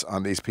reconnaissance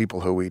on these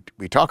people who we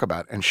talk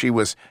about, and she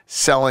was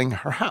selling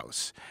her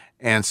house,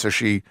 and so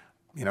she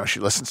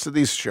listens to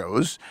these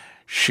shows.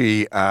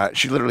 She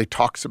literally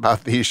talks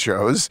about these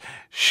shows.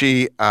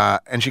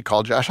 And she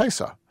called Josh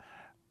Hysa.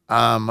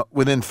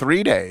 Within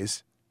 3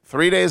 days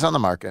on the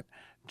market,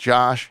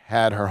 Josh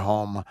had her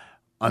home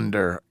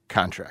under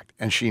contract,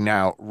 and she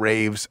now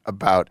raves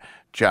about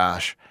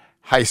Josh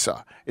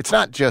Hysa. It's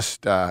not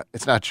just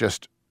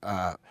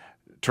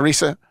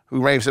Teresa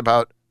who raves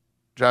about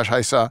Josh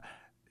Hysa.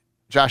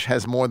 Josh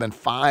has more than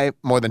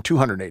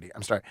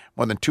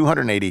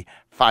 280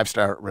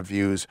 5-star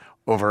reviews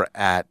over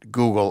at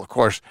Google. Of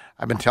course,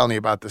 I've been telling you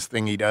about this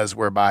thing he does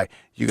whereby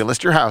you can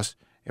list your house.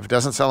 If it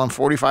doesn't sell in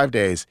 45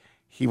 days,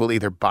 he will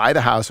either buy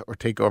the house or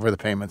take over the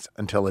payments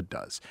until it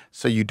does.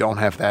 So you don't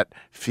have that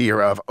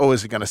fear of,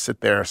 is it going to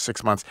sit there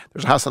 6 months?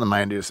 There's a house on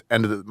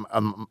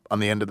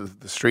the end of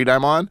the street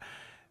I'm on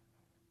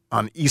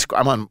East.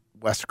 I'm on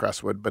West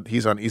Crestwood, but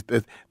he's on East.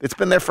 It's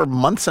been there for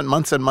months and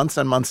months and months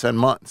and months and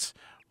months.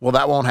 Well,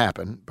 that won't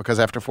happen because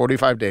after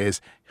 45 days,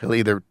 he'll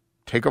either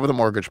take over the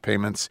mortgage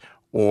payments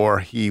or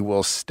he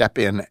will step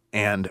in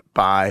and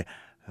buy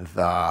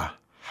the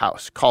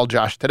house. Call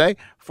Josh today,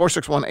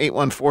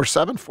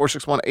 461-8147,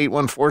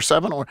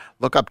 461-8147, or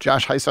look up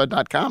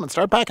joshhysa.com and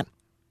start packing.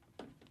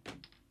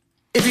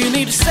 If you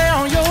need to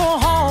sell your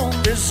home,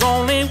 there's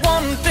only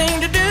one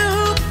thing to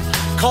do.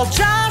 Call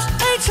Josh,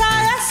 Hisaw.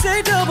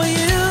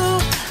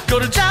 Go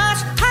to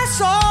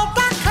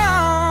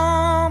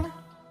joshhysaw.com.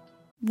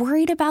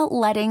 Worried about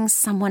letting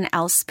someone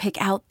else pick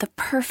out the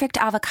perfect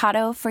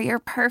avocado for your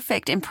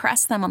perfect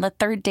impress them on the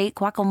third date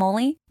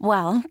guacamole?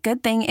 Well,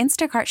 good thing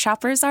Instacart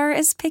shoppers are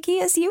as picky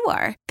as you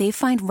are. They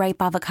find ripe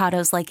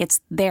avocados like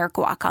it's their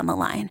guac on the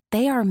line.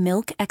 They are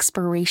milk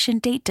expiration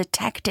date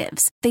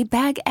detectives. They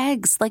bag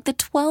eggs like the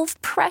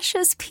 12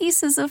 precious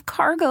pieces of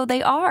cargo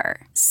they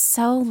are.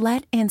 So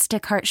let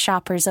Instacart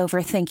shoppers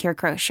overthink your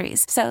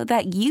groceries so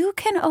that you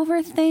can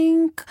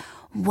overthink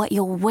what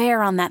you'll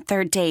wear on that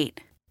third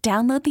date.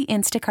 Download the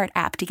Instacart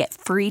app to get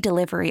free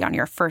delivery on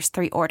your first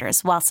 3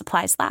 orders while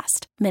supplies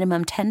last.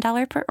 Minimum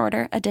 $10 per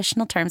order.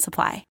 Additional terms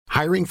apply.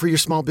 Hiring for your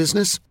small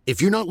business?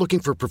 If you're not looking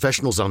for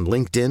professionals on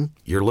LinkedIn,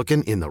 you're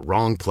looking in the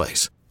wrong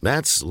place.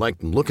 That's like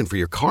looking for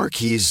your car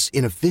keys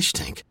in a fish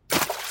tank.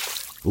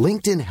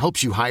 LinkedIn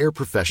helps you hire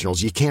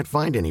professionals you can't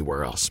find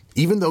anywhere else,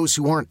 even those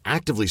who aren't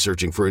actively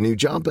searching for a new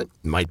job but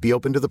might be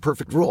open to the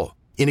perfect role.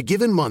 In a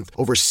given month,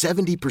 over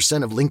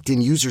 70% of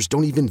LinkedIn users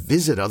don't even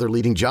visit other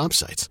leading job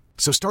sites.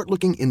 So start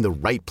looking in the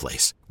right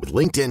place. With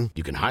LinkedIn,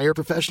 you can hire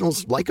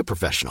professionals like a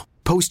professional.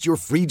 Post your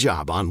free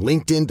job on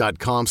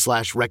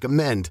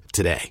linkedin.com/recommend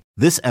today.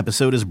 This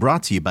episode is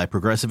brought to you by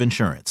Progressive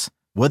Insurance.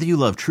 Whether you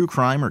love true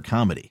crime or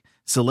comedy,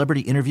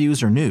 celebrity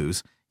interviews or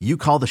news, you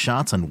call the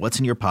shots on what's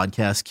in your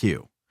podcast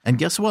queue. And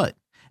guess what?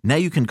 Now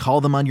you can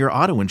call them on your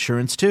auto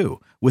insurance too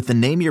with the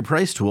Name Your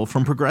Price tool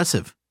from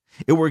Progressive.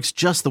 It works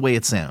just the way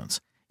it sounds.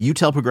 You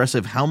tell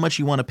Progressive how much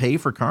you want to pay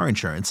for car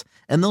insurance,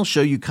 and they'll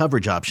show you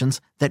coverage options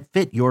that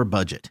fit your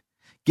budget.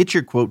 Get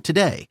your quote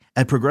today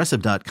at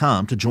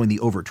Progressive.com to join the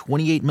over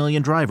 28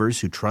 million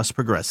drivers who trust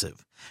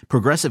Progressive.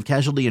 Progressive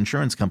Casualty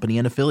Insurance Company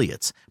and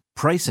Affiliates.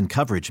 Price and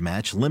coverage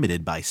match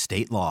limited by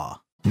state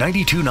law.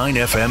 92.9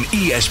 FM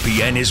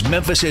ESPN is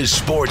Memphis'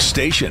 sports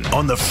station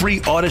on the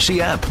free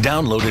Odyssey app.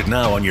 Download it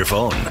now on your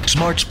phone.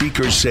 Smart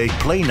speakers say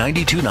play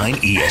 92.9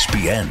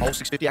 ESPN. All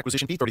 650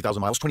 acquisition fee,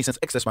 30,000 miles, 20 cents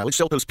excess mileage.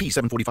 Seltos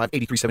P745,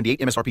 8378,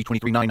 MSRP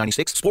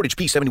 23,996. Sportage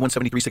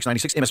P7173,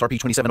 696,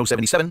 MSRP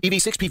 27077.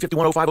 EV6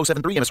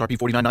 P5105,073, MSRP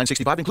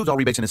 49,965. Includes all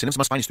rebates and incentives.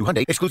 Must finance through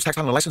Hyundai. Excludes tax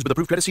on a license with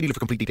approved credit. See dealer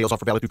for complete details.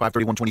 Offer valid through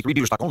 5/31/23.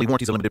 Dealer stock only.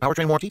 Warranties a limited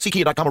powertrain warranty. See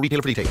Kia.com or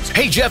retailer for details.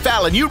 Hey, Jeff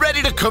Allen, you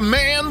ready to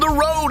command the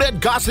road at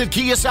Gossett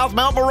Kia South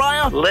Mount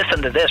Moriah?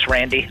 Listen to this,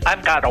 Randy.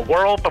 I've got a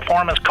world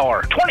performance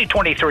car.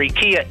 2023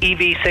 Kia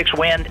EV6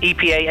 Wind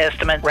EPA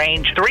estimate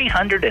range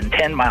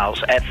 310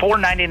 miles at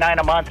 $499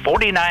 a month,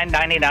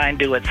 $49.99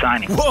 due at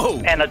signing.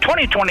 Whoa! And a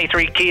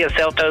 2023 Kia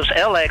Seltos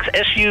LX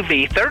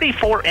SUV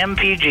 34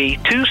 MPG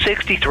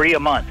 $263 a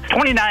month,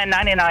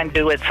 $29.99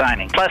 due at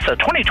signing. Plus a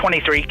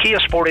 2023 Kia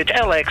Sportage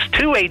LX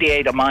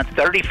 $288 a month,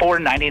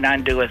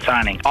 $34.99 due at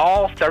signing.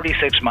 All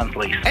 36-month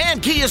lease.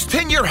 And Kia's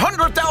 10-year,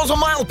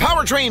 100,000-mile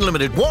powertrain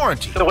limited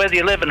warranty. So whether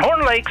you live in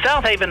Horn Lake,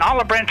 South Haven,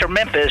 Olive Branch, or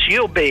Memphis,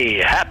 you'll be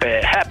happy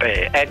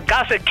at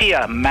Gossett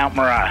Kia Mount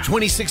Moriah.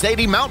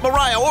 2680 Mount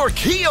Moriah or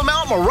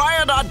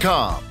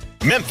KiaMountMoriah.com.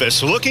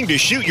 Memphis, looking to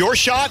shoot your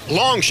shot?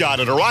 Long Shot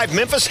at Arrive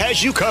Memphis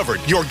has you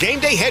covered. Your game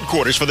day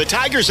headquarters for the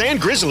Tigers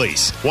and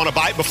Grizzlies. Want to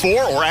bite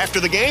before or after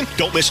the game?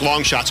 Don't miss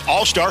Long Shot's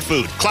all-star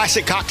food,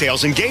 classic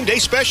cocktails, and game day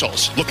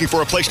specials. Looking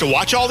for a place to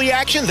watch all the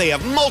action? They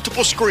have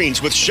multiple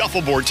screens with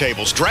shuffleboard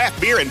tables, draft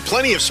beer, and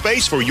plenty of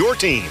space for your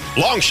team.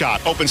 Long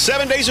Shot, open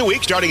 7 days a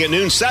week, starting at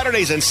noon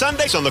Saturdays and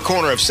Sundays on the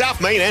corner of South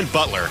Main and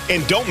Butler.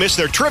 And don't miss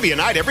their trivia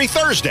night every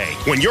Thursday.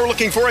 When you're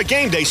looking for a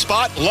game day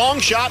spot,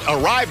 Long Shot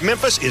Arrive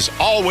Memphis is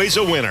always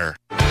a winner.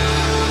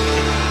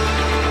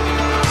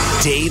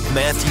 Dave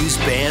Matthews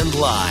Band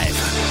Live.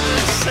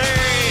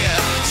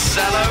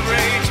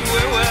 Celebrate,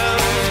 we will.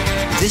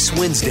 This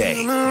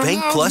Wednesday,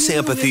 Bank Plus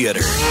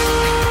Amphitheater.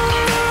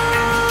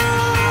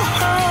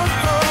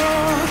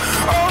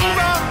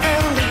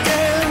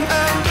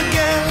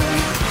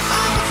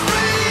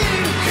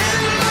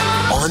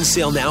 On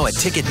sale now at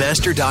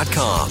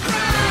Ticketmaster.com.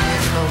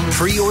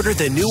 Pre-order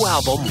the new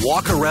album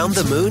Walk Around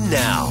the Moon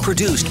now.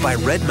 Produced by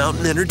Red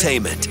Mountain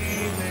Entertainment.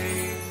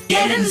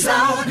 Get in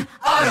zone,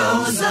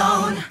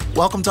 AutoZone.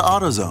 Welcome to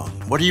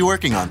AutoZone. What are you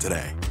working on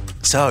today?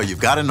 So, you've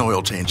got an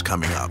oil change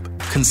coming up.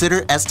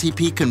 Consider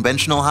STP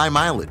Conventional High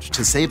Mileage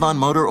to save on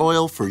motor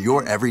oil for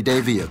your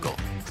everyday vehicle.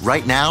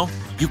 Right now,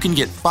 you can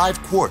get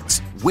 5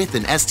 quarts with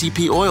an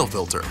STP oil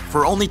filter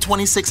for only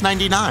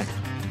 $26.99.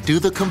 Do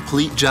the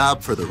complete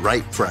job for the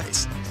right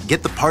price.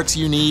 Get the parts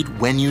you need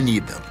when you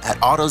need them at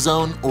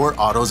AutoZone or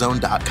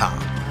AutoZone.com.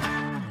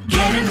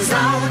 Get in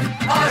zone,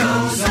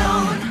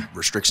 AutoZone.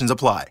 Restrictions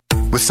apply.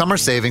 With summer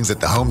savings at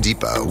the Home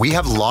Depot, we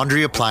have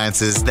laundry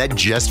appliances that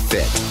just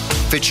fit.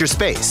 Fit your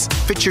space,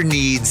 fit your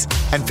needs,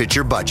 and fit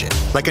your budget.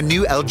 Like a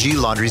new LG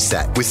laundry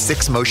set with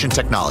 6-motion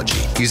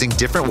technology, using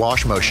different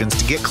wash motions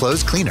to get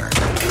clothes cleaner.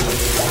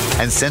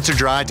 And sensor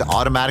dry to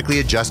automatically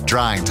adjust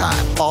drying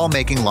time, all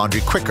making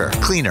laundry quicker,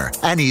 cleaner,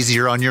 and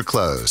easier on your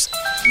clothes.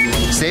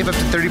 Save up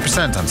to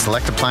 30% on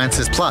select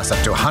appliances, plus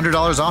up to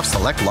 $100 off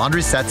select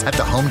laundry sets at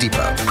the Home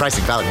Depot.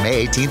 Pricing valid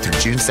May 18th through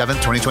June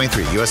 7th,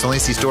 2023. U.S. only.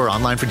 See store or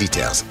online for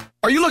details.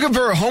 Are you looking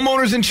for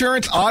homeowners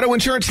insurance, auto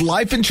insurance,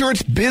 life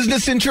insurance,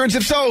 business insurance?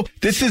 If so,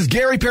 this is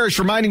Gary Parrish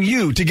reminding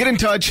you to get in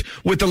touch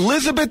with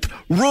Elizabeth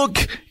Rook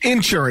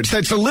Insurance.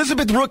 That's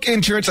Elizabeth Rook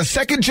Insurance, a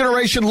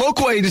second-generation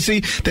local agency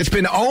that's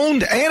been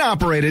owned and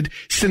operated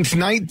since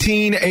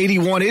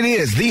 1981. It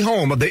is the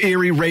home of the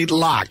Erie Rate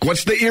Lock.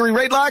 What's the Erie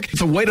Rate Lock?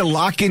 It's a way to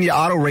lock in your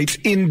auto rates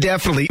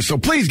indefinitely. So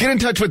please get in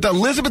touch with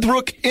Elizabeth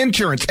Rook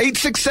Insurance,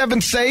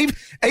 867-SAVE,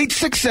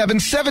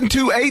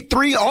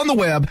 867-7283 on the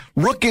web,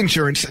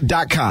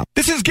 rookinsurance.com.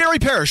 This is Gary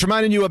Parrish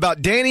reminding you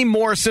about Danny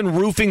Morrison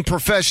Roofing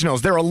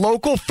Professionals. They're a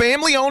local,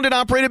 family-owned and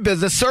operated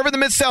business serving the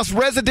Mid-South's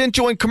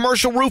residential and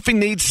commercial roofing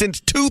needs since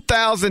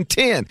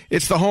 2010.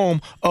 It's the home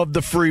of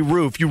the free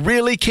roof. You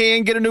really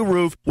can get a new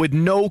roof with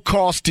no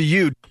cost to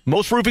you.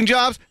 Most roofing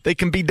jobs, they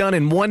can be done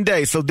in one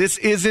day, so this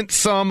isn't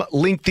some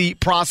lengthy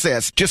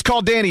process. Just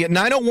call Danny at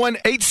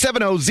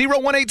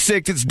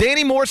 901-870-0186. It's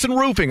Danny Morrison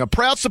Roofing, a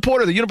proud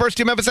supporter of the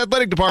University of Memphis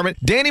Athletic Department.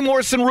 Danny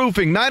Morrison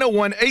Roofing,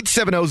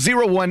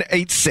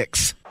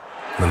 901-870-0186.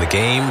 When the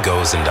game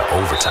goes into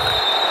overtime.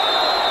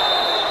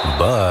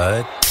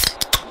 But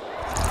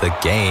the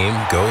game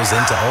goes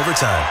into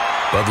overtime.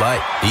 Bud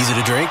Light. Easy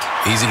to drink,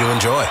 easy to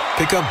enjoy.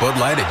 Pick up Bud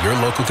Light at your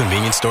local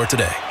convenience store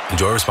today.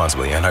 Enjoy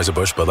responsibly.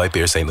 Anheuser-Busch, Bud Light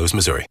Beer, St. Louis,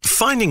 Missouri.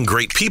 Finding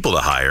great people to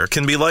hire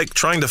can be like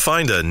trying to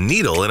find a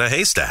needle in a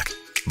haystack.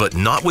 But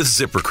not with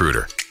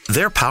ZipRecruiter.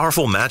 Their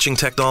powerful matching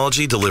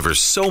technology delivers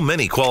so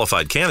many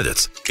qualified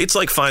candidates, it's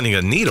like finding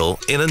a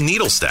needle in a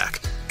needle stack.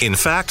 In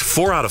fact,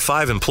 4 out of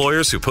 5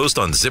 employers who post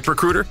on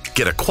ZipRecruiter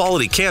get a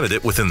quality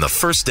candidate within the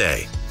first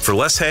day. For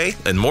less hay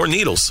and more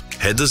needles,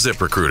 head to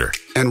ZipRecruiter.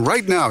 And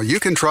right now, you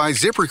can try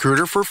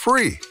ZipRecruiter for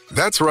free.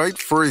 That's right,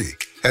 free.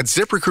 At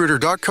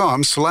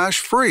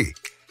ZipRecruiter.com/free.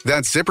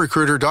 That's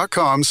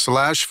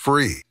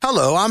ZipRecruiter.com/free.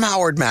 Hello, I'm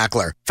Howard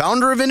Mackler,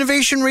 founder of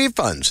Innovation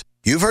Refunds.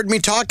 You've heard me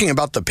talking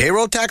about the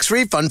payroll tax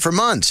refund for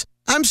months.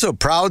 I'm so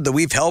proud that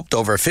we've helped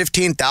over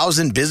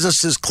 15,000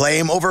 businesses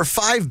claim over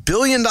 $5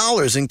 billion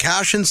in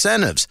cash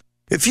incentives.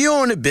 If you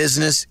own a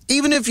business,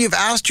 even if you've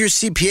asked your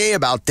CPA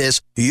about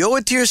this, you owe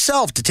it to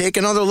yourself to take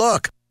another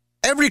look.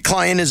 Every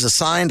client is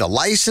assigned a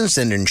licensed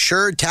and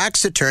insured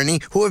tax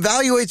attorney who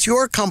evaluates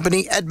your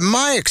company at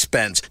my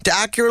expense to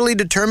accurately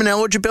determine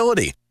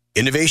eligibility.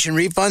 Innovation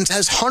Refunds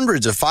has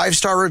hundreds of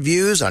 5-star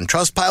reviews on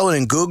Trustpilot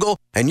and Google,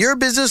 and your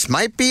business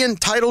might be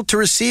entitled to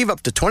receive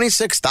up to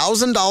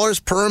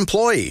 $26,000 per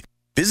employee.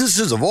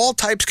 Businesses of all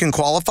types can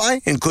qualify,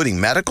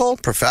 including medical,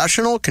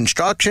 professional,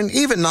 construction,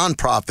 even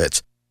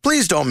nonprofits.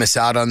 Please don't miss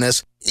out on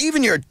this.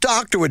 Even your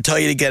doctor would tell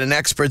you to get an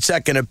expert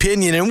second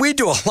opinion, and we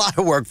do a lot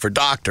of work for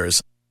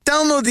doctors.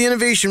 Download the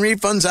Innovation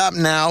Refunds app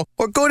now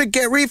or go to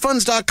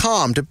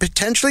getrefunds.com to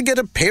potentially get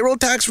a payroll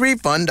tax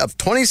refund of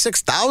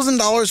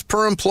 $26,000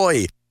 per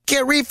employee.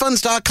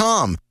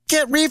 GetRefunds.com.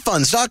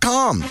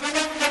 GetRefunds.com.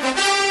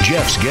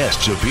 Jeff's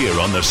guests appear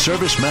on the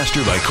Service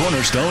Master by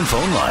Cornerstone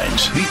phone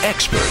lines. The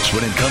experts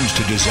when it comes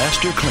to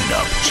disaster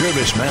cleanup.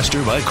 Service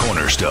Master by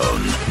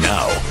Cornerstone.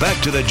 Now,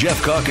 back to the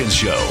Jeff Calkins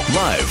Show,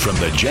 live from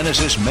the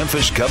Genesis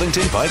Memphis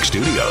Covington Pike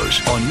Studios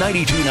on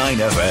 92.9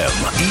 FM,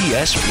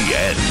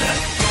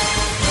 ESPN.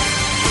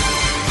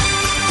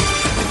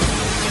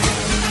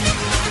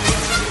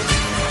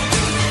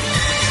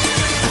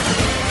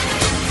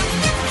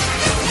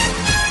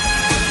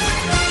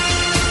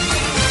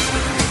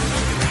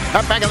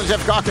 Back on the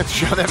Jeff Calkins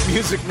Show. That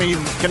music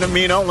can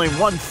mean only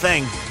one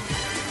thing.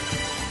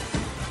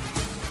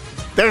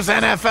 There's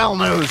NFL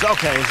news.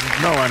 Okay,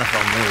 there's no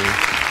NFL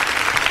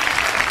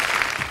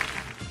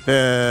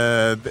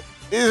news.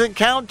 Does it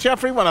count,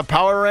 Jeffrey, when a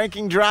power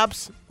ranking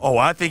drops? Oh,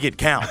 I think it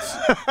counts.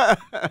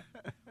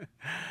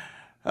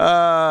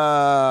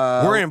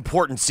 We're in an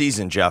important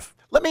season, Jeff.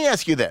 Let me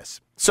ask you this.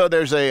 So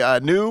there's a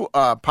new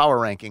power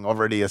ranking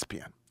over at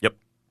ESPN. Yep.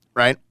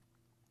 Right?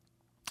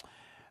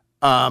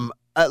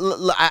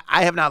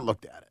 I have not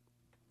looked at it,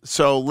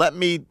 so let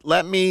me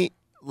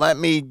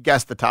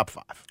guess the top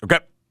 5. Okay.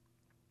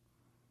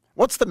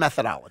 What's the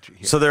methodology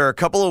here? So there's a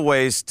couple of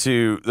ways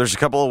to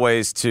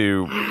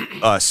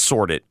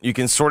sort it. You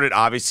can sort it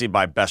obviously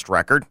by best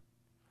record,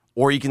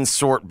 or you can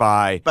sort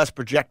by best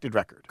projected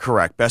record.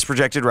 Correct, best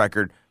projected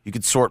record. You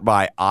could sort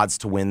by odds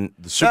to win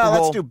the Super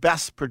Bowl. Let's do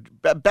best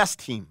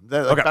team.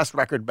 Okay. Best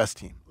record, best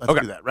team. Let's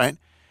do that, right?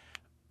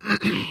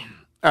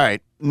 All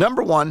right,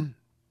 number 1.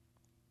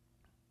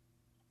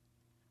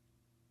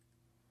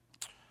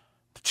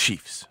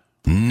 Chiefs.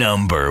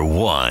 Number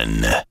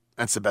 1.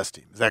 That's the best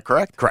team. Is that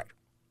correct? Correct.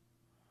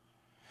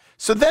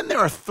 So then there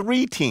are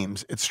 3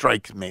 teams, it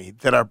strikes me,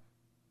 that are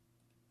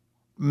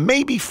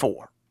maybe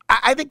 4.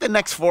 I think the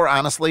next 4,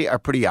 honestly, are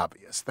pretty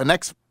obvious. The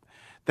next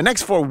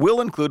 4 will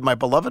include my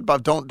beloved,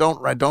 but don't.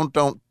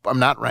 I'm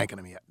not ranking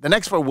them yet. The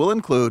next 4 will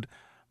include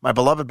my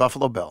beloved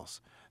Buffalo Bills.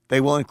 They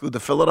will include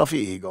the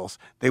Philadelphia Eagles.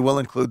 They will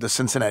include the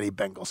Cincinnati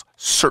Bengals,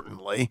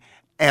 certainly.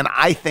 And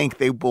I think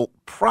they will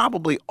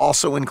probably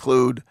also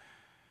include.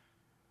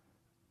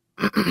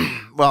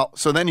 Well,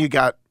 so then you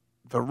got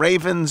the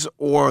Ravens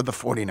or the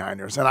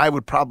 49ers, and I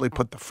would probably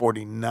put the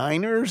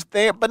 49ers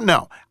there, but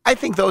no. I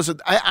think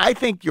I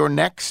think the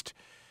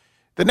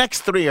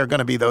next 3 are going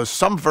to be those,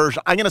 some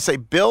version. I'm going to say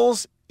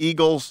Bills,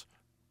 Eagles,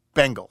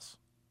 Bengals.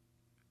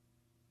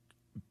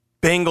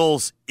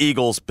 Bengals,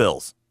 Eagles,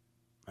 Bills.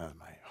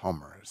 My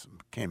homerism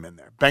came in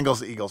there.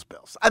 Bengals, Eagles,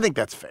 Bills. I think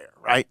that's fair,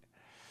 right?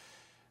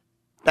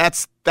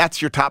 That's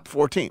your top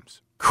 4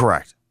 teams.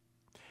 Correct.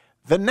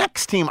 The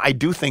next team, I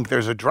do think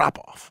there's a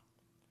drop-off.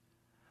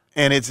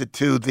 And is it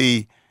to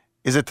the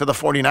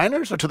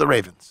 49ers or to the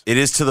Ravens? It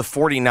is to the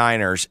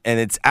 49ers, and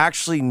it's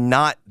actually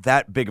not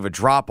that big of a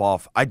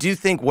drop-off. I do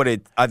think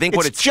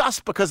it's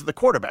just because of the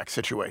quarterback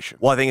situation.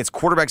 Well, I think it's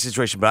quarterback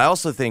situation, but I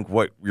also think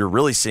what you're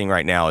really seeing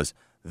right now is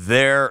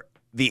the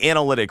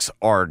analytics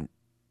are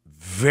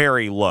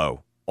very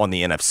low on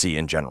the NFC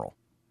in general.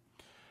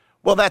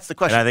 Well, that's the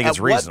question. And I think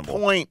it's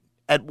reasonable.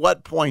 At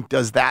what point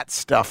does that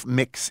stuff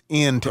mix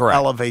in to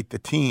elevate the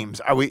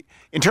teams? Are we,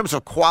 in terms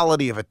of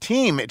quality of a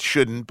team, it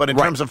shouldn't, but in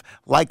terms of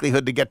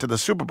likelihood to get to the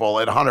Super Bowl,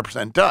 it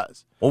 100%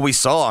 does. Well, we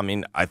saw,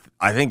 I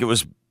think it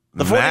was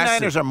the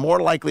 49ers are more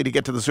likely to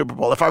get to the Super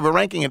Bowl, if I were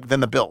ranking it, than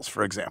the Bills,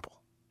 for example.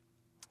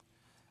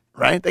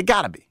 Right? They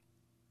got to be.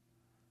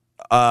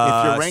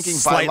 If you're ranking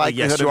slightly, by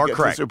likelihood yes, you to are get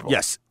correct. to the Super Bowl.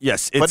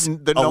 Yes. It's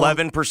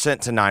 11%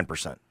 to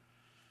 9%.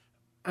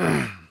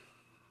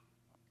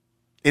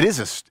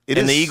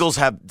 The Eagles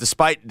have,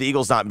 despite the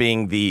Eagles not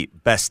being the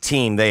best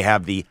team, they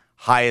have the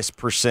highest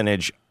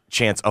percentage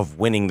chance of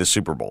winning the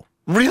Super Bowl.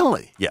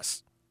 Really?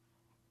 Yes.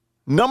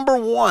 Number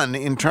 1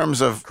 in terms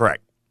of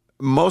correct,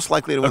 most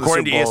likely to win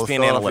according the Super Bowl to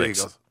ESPN Analytics.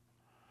 Eagles.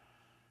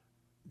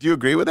 Do you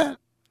agree with that?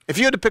 If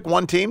you had to pick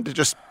one team to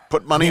just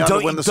put money on to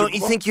win the Super Bowl? Don't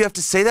you think you have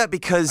to say that?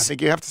 Because I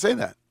think you have to say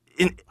that.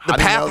 The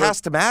path has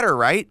to matter,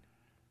 right?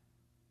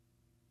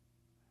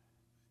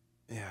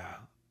 Yeah.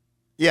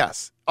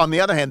 Yes. On the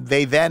other hand,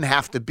 they then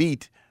have to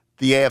beat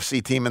the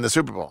AFC team in the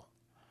Super Bowl.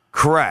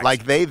 Correct.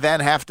 Like they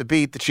then have to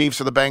beat the Chiefs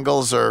or the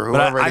Bengals or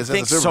whoever it is in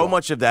the Super Bowl. I think so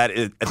much of that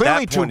is at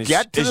clearly that point to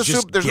get to the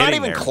Super Bowl. There's not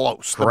even there.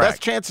 close. Correct. The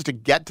best chance to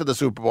get to the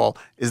Super Bowl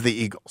is the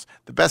Eagles.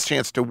 The best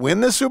chance to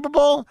win the Super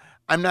Bowl,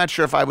 I'm not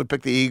sure if I would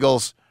pick the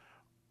Eagles.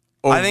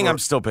 I think I'm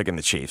still picking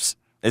the Chiefs.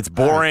 It's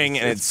boring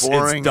and it's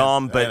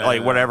dumb, but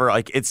like whatever.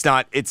 Like it's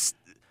not. It's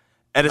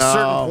at a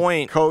certain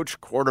point. Coach,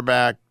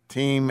 quarterback,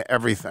 team,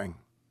 everything.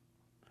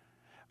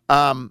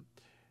 Let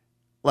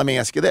me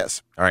ask you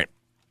this. All right.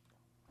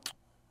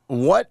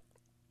 What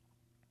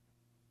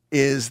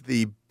is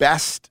the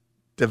best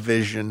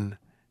division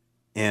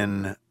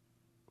in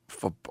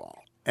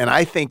football? And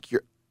I think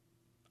your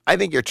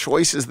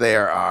choices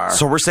there are.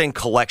 So we're saying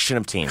collection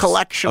of teams.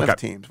 Collection of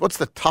teams. What's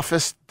the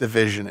toughest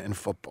division in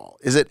football?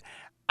 Is it?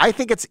 I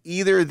think it's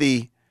either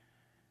the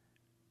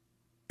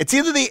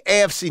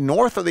AFC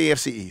North or the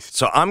AFC East.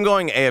 So I'm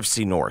going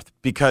AFC North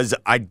because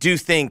I do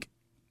think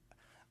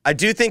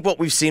what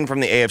we've seen from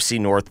the AFC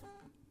North,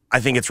 I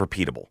think it's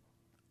repeatable.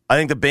 I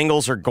think the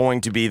Bengals are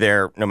going to be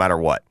there no matter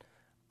what.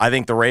 I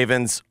think the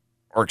Ravens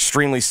are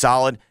extremely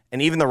solid,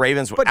 and even the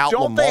Ravens without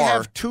Lamar. But don't they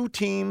have two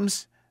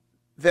teams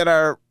that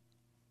are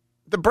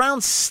 – the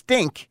Browns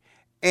stink,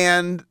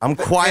 and I'm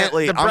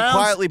quietly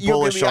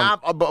bullish on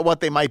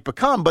what they might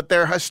become, but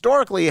they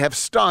historically have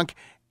stunk,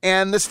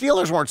 and the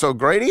Steelers weren't so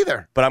great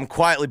either. But I'm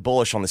quietly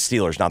bullish on the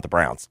Steelers, not the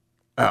Browns.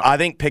 I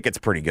think Pickett's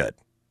pretty good.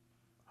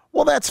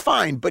 Well, that's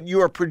fine, but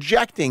you are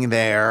projecting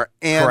there,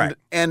 and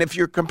if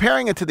you're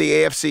comparing it to the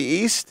AFC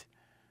East,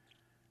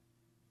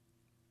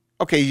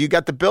 okay, you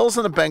got the Bills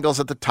and the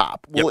Bengals at the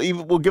top.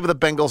 We'll give the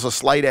Bengals a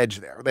slight edge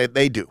there.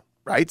 They do,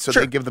 right? So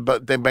they give the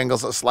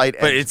Bengals a slight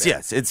edge.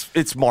 But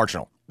it's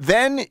marginal.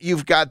 Then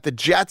you've got the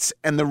Jets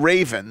and the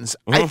Ravens.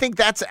 I think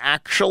that's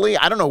actually,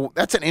 I don't know,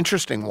 that's an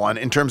interesting one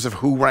in terms of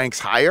who ranks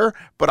higher,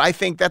 but I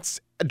think that's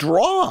a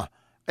draw.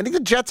 I think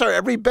the Jets are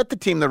every bit the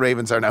team the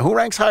Ravens are now. Who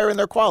ranks higher in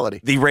their quality?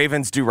 The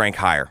Ravens do rank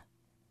higher.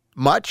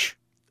 Much?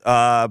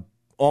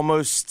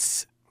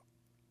 Almost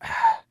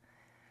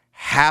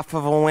half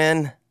of a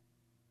win.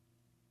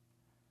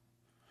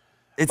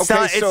 It's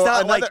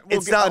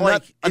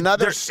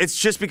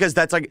just because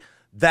that's like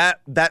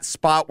that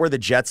spot where the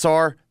Jets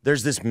are,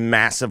 there's this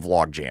massive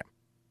logjam.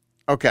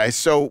 Okay,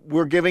 so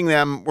we're saying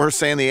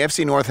the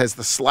AFC North has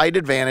the slight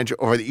advantage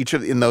over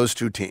in those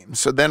two teams.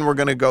 So then we're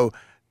going to go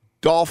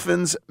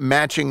Dolphins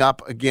matching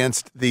up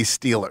against the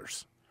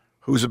Steelers.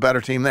 Who's a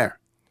better team there?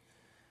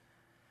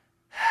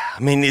 I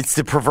mean, it's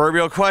the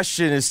proverbial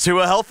question: is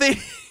Tua healthy?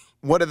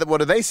 What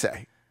do they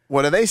say?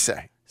 What do they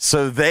say?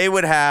 So they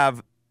would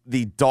have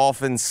the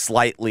Dolphins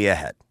slightly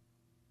ahead.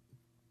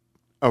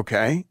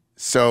 Okay,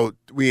 so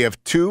we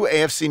have two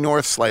AFC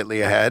North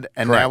slightly ahead,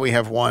 and now we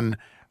have one.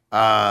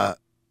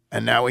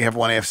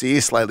 AFC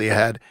East slightly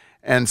ahead.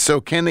 And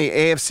so, can the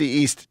AFC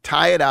East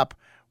tie it up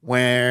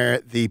where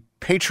the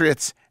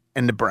Patriots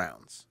and the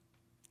Browns?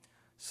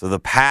 So the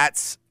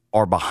Pats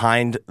are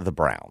behind the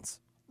Browns.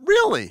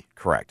 Really?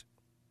 Correct.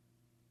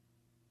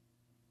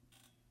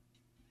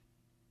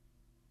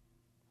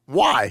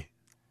 Why?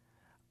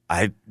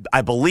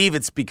 I believe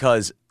it's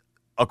because,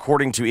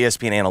 according to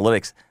ESPN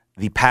Analytics,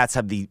 the Pats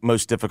have the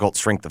most difficult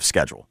strength of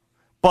schedule.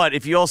 But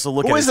if you also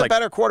look at it, who is the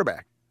better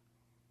quarterback?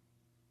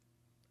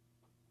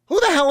 Who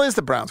the hell is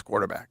the Browns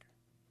quarterback?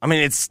 I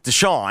mean, it's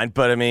Deshaun,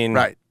 but I mean,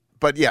 right.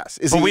 But yes,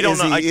 we don't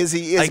know.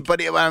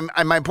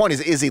 My point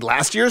is he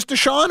last year's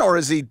Deshaun or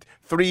is he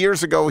 3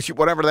 years ago,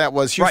 whatever that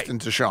was, Houston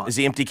Deshaun? Is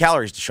he empty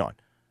calories Deshaun?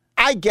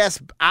 I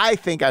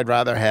think I'd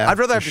rather have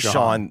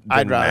Deshaun.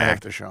 I'd rather have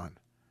Deshaun.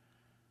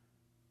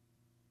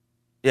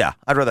 Yeah,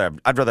 I'd rather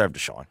have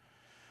Deshaun.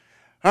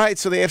 All right,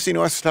 so the AFC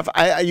North stuff,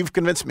 you've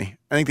convinced me.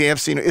 I think the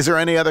AFC. Is there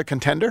any other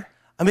contender?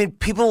 I mean,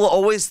 people will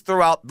always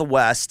throw out the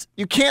West.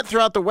 You can't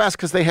throw out the West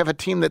because they have a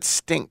team that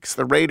stinks.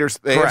 The Raiders,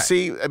 the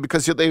AFC,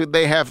 because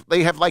they have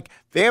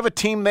a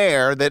team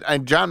there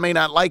that John may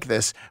not like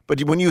this,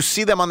 but when you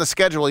see them on the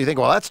schedule, you think,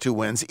 well, that's 2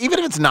 wins. Even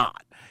if it's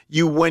not,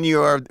 when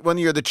you're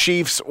the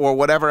Chiefs or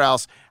whatever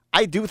else,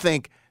 I do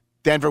think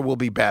Denver will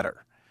be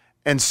better.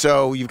 And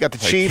so you've got the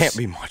Chiefs. It can't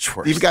be much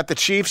worse. You've got the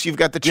Chiefs. You've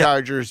got the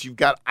Chargers. You've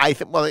got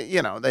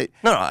No,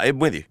 I'm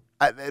with you.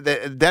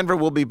 Denver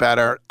will be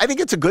better. I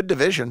think it's a good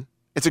division.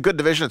 It's a good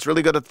division. It's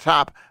really good at the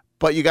top,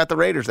 but you got the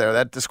Raiders there.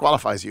 That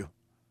disqualifies you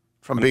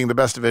from being the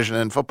best division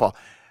in football.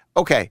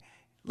 Okay,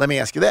 let me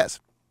ask you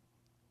this.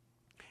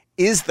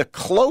 Is the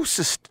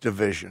closest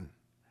division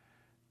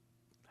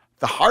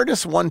the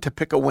hardest one to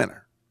pick a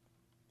winner?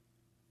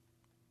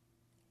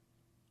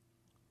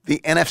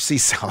 The NFC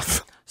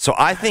South. So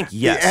I think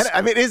yes.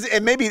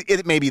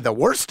 It may be the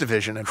worst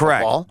division in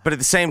football. But at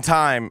the same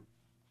time,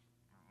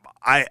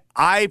 I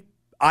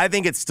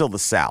think it's still the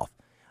South.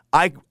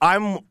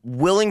 I'm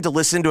willing to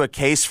listen to a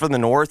case for the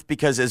North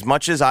because as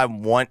much as I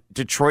want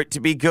Detroit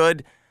to be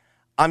good,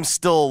 I'm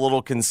still a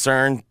little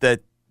concerned that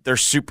they're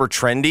super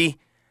trendy.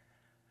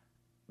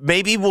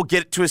 Maybe we'll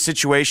get to a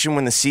situation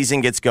when the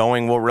season gets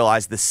going, we'll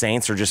realize the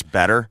Saints are just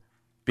better.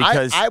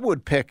 Because I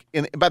would pick,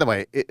 by the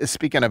way,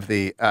 speaking of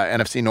the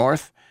NFC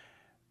North,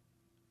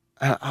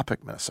 I'll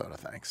pick Minnesota,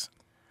 thanks.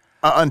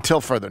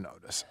 Until further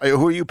notice.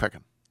 Who are you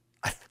picking?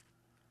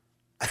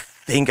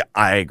 think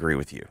I agree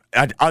with you.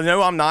 I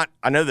know I'm not.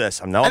 I know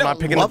this. I'm not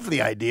picking. I love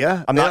the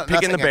idea. I'm not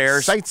picking the Bears.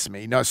 Excites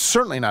me. No,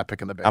 certainly not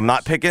picking the Bears. I'm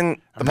not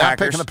picking the Packers. Not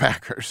picking the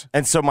Packers.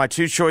 And so my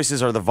two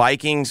choices are the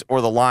Vikings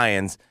or the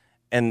Lions.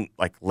 And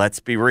let's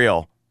be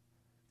real.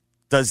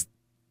 Does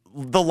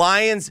the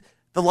Lions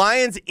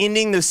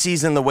ending the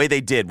season the way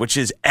they did, which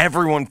is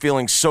everyone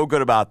feeling so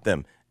good about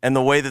them and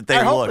the way that they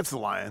look. I hope it's the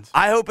Lions.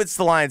 I hope it's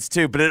the Lions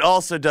too, but it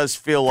also does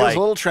feel a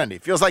little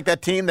trendy. Feels like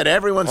that team that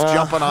everyone's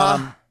jumping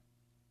on them.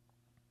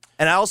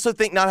 And I also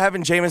think not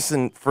having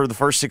Jameson for the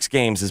first 6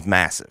 games is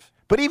massive.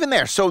 But even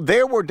there, so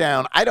there we're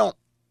down.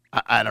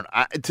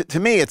 To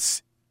me,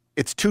 it's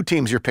 2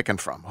 teams you're picking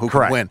from who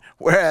can win.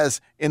 Whereas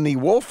in the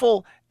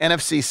woeful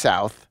NFC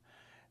South,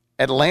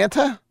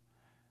 Atlanta,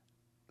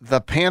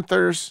 the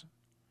Panthers,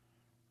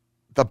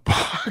 the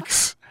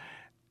Bucs,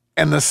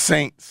 and the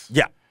Saints.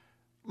 Yeah.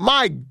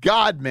 My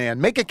God, man.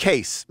 Make a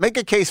case. Make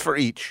a case for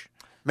each.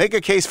 Make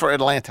a case for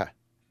Atlanta.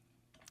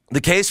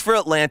 The case for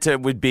Atlanta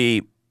would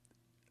be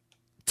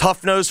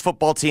tough-nosed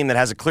football team that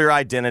has a clear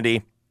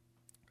identity,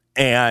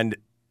 and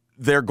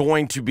they're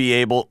going to be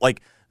able,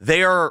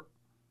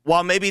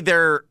 while maybe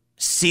their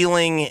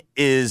ceiling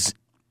is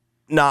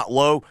not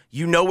low,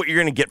 you know what you're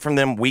going to get from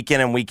them week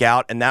in and week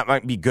out, and that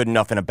might be good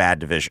enough in a bad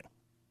division.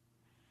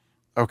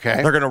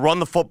 Okay. They're going to run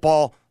the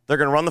football. They're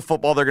going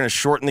to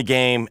shorten the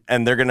game,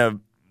 and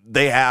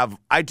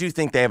I do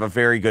think they have a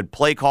very good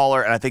play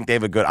caller, and I think they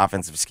have a good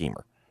offensive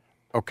schemer.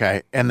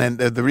 Okay. And then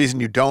the reason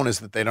you don't is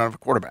that they don't have a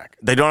quarterback.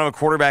 They don't have a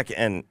quarterback,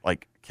 and,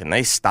 can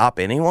they stop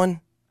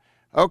anyone?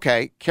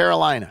 Okay.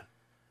 Carolina.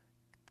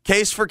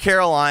 Case for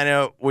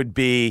Carolina would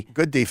be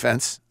good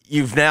defense.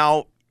 You've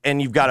got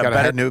a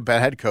better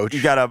head coach.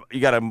 You got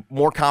a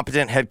more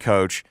competent head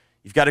coach.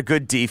 You've got a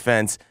good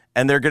defense,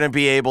 and they're going to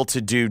be able to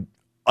do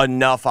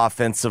enough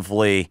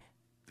offensively.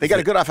 They got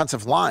a good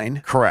offensive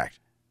line. Correct.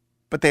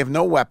 But they have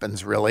no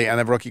weapons, really,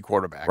 and a rookie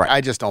quarterback. Right. I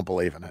just don't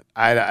believe in it.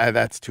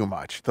 That's too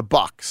much. The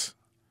Bucs.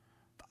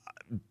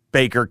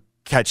 Baker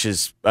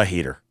catches a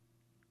heater.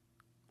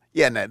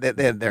 Yeah, no,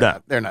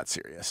 they're not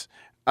serious.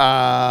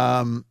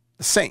 The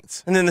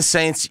Saints. And then the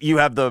Saints, you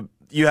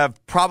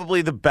have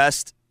probably the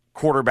best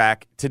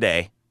quarterback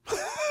today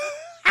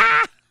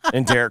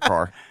in Derek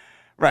Carr.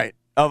 Right.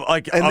 In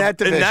that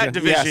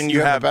division, yes,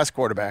 you have the best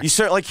quarterback.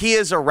 He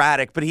is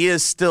erratic, but he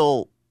is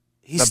still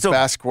the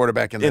best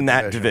quarterback in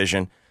that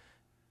division.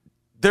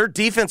 Their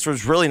defense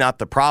was really not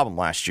the problem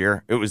last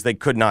year. It was they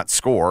could not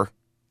score,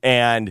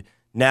 and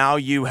now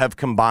you have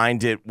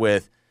combined it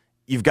with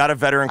you've got a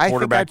veteran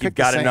quarterback, you've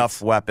got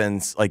enough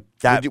weapons like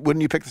that.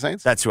 Wouldn't you pick the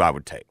Saints? That's who I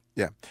would take.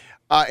 Yeah.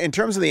 In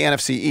terms of the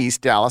NFC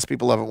East, Dallas,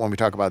 people love it when we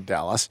talk about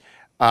Dallas.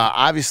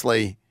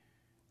 Obviously,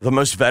 the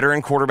most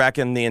veteran quarterback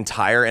in the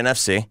entire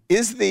NFC.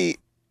 Is the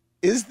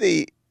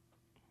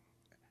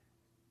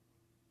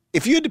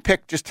if you had to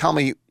pick, just tell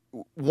me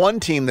one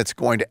team that's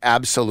going to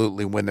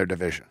absolutely win their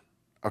division.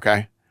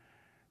 Okay,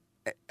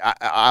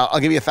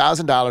 I'll give you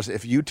 $1,000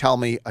 if you tell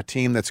me a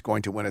team that's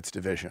going to win its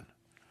division.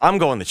 I'm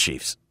going the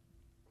Chiefs.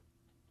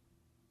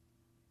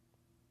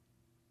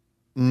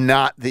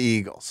 Not the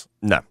Eagles.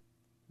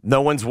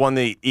 No one's won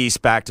the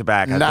East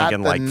back-to-back, I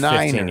think, in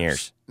 15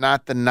 years.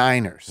 Not the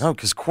Niners. No,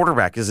 because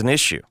quarterback is an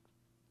issue.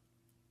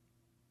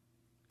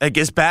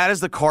 As bad as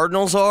the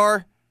Cardinals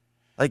are,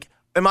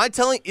 am I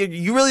telling you,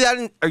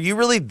 are you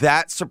really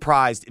that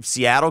surprised if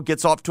Seattle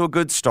gets off to a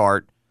good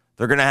start?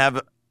 They're going to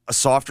have a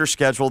softer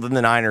schedule than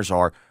the Niners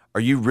are. Are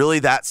you really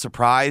that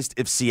surprised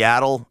if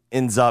Seattle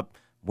ends up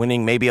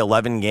winning maybe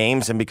 11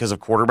 games and because of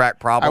quarterback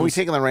problems? Are we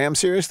taking the Rams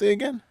seriously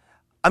again?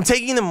 I'm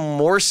taking them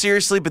more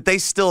seriously, but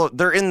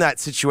they're in that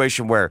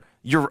situation where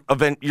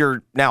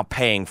you're now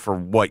paying for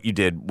what you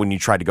did when you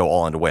tried to go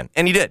all in to win.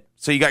 And you did.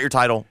 So you got your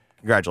title.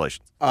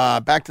 Congratulations.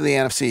 Back to the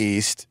NFC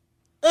East.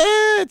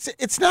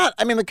 It's not.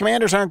 I mean, the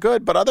Commanders aren't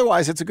good, but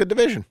otherwise it's a good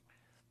division.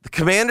 The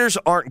Commanders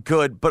aren't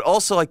good, but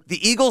also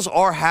the Eagles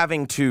are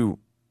having to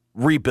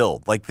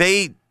rebuild.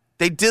 They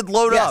did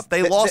load up.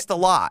 They lost a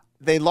lot.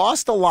 They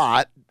lost a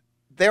lot.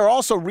 They're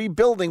also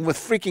rebuilding with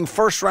freaking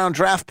first-round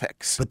draft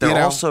picks. But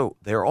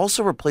they're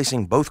also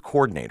replacing both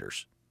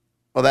coordinators.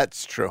 Well,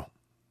 that's true.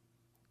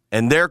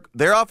 And their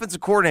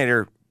offensive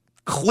coordinator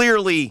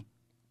clearly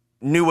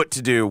knew what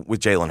to do with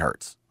Jalen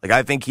Hurts.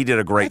 I think he did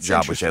a great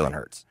job with Jalen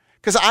Hurts.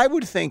 Because I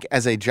would think,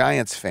 as a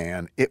Giants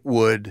fan, it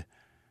would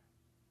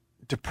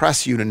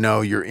depress you to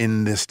know you're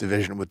in this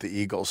division with the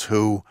Eagles,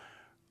 who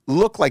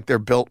look like they're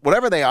built.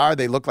 Whatever they are,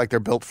 they look like they're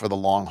built for the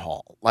long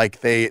haul.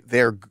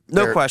 They're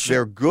no question.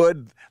 They're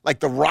good.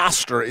 The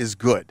roster is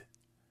good.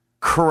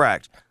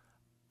 Correct.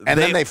 And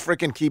then they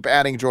freaking keep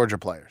adding Georgia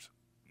players.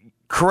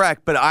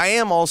 Correct. But I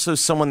am also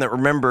someone that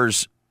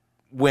remembers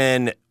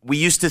when we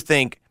used to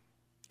think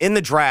in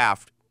the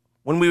draft,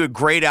 when we would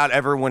grade out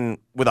everyone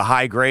with a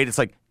high grade, it's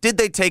did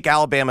they take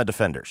Alabama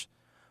defenders?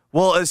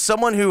 Well, as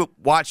someone who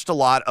watched a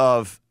lot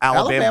of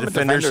Alabama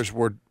defenders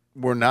were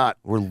not.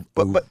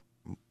 But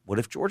what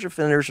if Georgia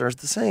defenders are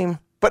the same?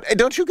 But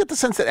don't you get the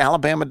sense that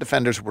Alabama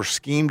defenders were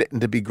schemed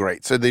to be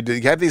great? So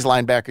you have these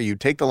linebackers, you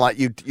take the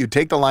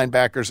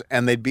linebackers,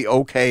 and they'd be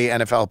okay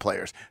NFL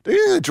players. Do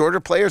you think the Georgia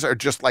players are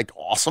just like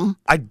awesome?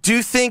 I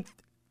do think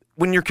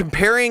when you're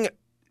comparing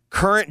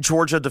current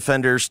Georgia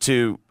defenders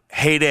to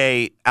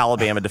heyday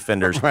Alabama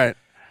defenders, right?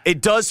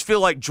 It does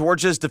feel like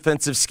Georgia's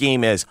defensive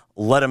scheme is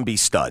let them be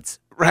studs,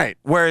 right?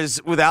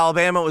 Whereas with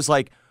Alabama, it was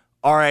like,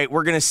 all right,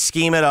 we're going to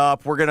scheme it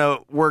up. We're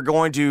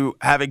going to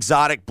have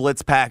exotic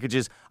blitz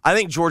packages. I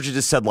think Georgia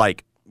just said,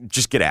 like,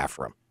 just get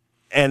after him.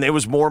 And it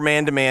was more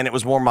man-to-man. It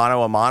was more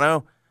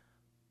mano-a-mano.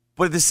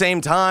 But at the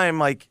same time,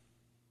 like,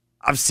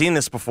 I've seen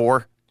this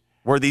before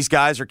where these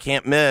guys are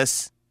can't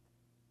miss.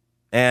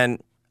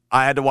 And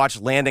I had to watch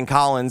Landon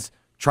Collins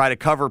try to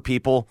cover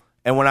people.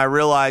 And when I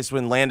realized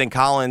when Landon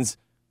Collins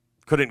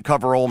couldn't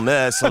cover Ole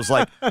Miss, I was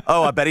like,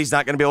 oh, I bet he's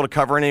not going to be able to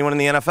cover anyone in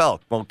the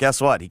NFL. Well,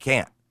 guess what? He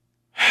can't.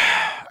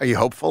 Are you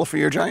hopeful for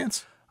your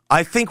Giants?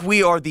 I think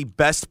we are the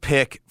best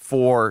pick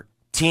for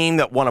team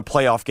that won a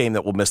playoff game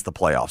that will miss the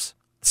playoffs.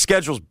 The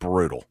schedule's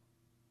brutal.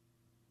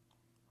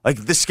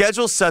 Like the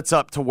schedule sets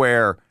up to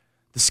where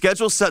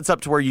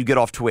you get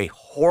off to a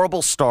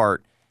horrible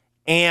start,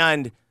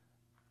 and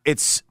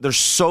there's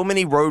so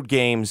many road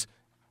games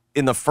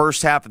in the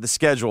first half of the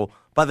schedule.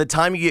 By the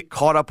time you get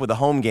caught up with the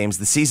home games,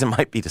 the season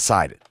might be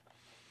decided.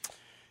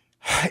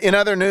 In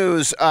other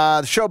news,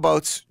 the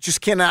showboats just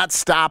cannot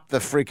stop the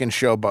freaking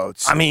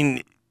showboats. I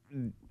mean,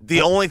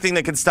 the only thing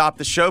that can stop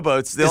the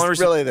showboats is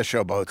really the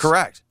showboats.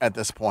 Correct. At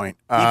this point.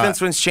 Defense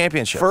wins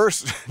championships.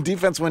 First,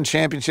 defense wins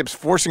championships,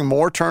 forcing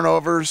more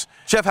turnovers.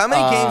 Jeff, how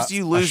many games do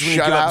you lose when you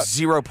give up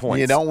 0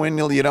 points? You don't win,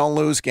 you don't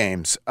lose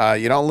games.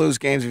 You don't lose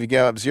games if you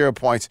give up 0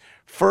 points.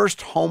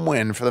 First home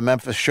win for the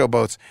Memphis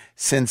Showboats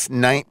since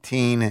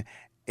 1985.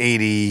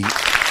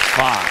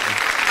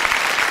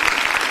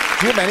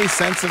 Do you have any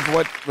sense of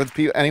what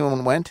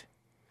anyone went?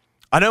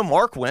 I know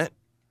Mark went.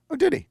 Oh,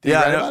 did he?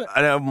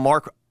 I know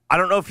Mark. I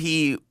don't know if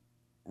he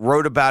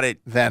wrote about it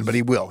then, but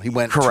he will. He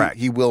went. Correct.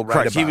 He will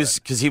write about it.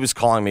 Because he was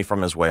calling me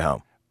from his way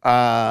home.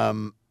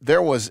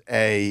 There was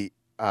a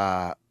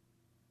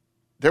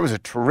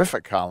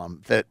terrific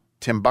column that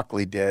Tim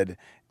Buckley did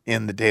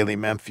in the Daily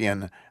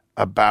Memphian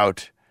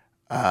about.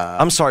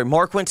 I'm sorry,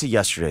 Mark went to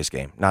yesterday's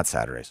game, not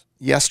Saturday's.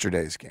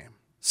 Yesterday's game.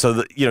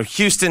 So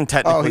Houston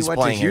technically is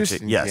playing here.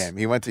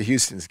 He went to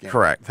Houston's game.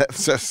 Correct.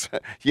 That's just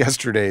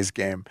yesterday's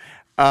game.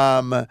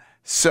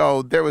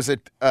 So there was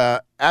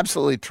a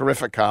absolutely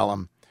terrific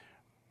column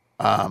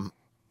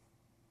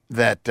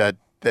that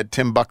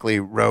Tim Buckley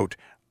wrote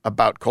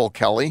about Cole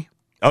Kelly.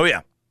 Oh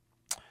yeah,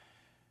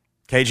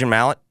 Cajun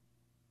Mallet.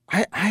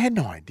 I had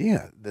no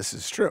idea this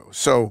is true.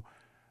 So.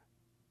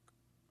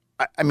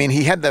 I mean,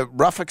 he had the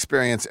rough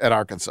experience at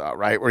Arkansas,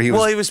 right? Where he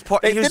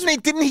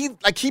didn't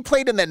he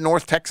played in that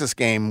North Texas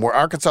game where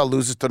Arkansas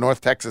loses to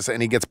North Texas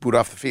and he gets booed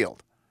off the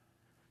field.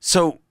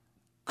 So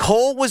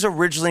Cole was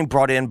originally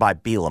brought in by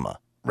Bielema,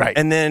 right?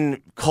 And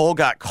then Cole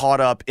got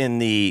caught up in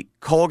the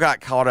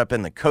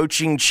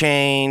coaching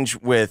change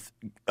with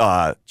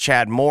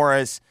Chad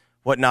Morris,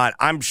 whatnot.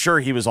 I'm sure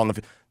he was on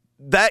the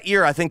that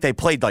year. I think they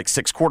played like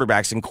 6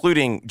 quarterbacks,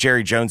 including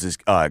Jerry Jones's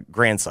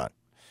grandson.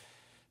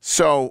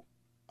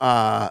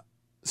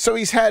 So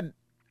he's had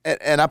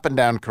an up and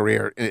down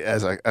career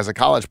as a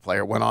college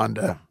player. Went on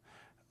to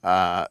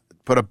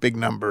put up big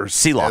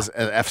numbers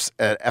at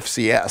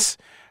FCS.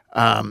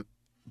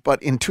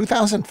 But in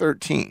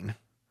 2013,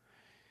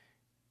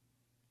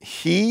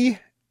 he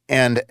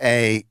and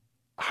a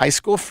high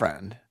school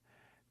friend,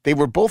 they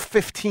were both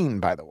 15,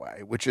 by the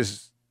way, which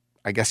is,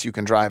 I guess you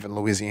can drive in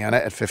Louisiana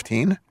at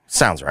 15.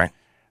 Sounds right.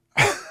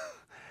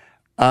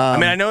 I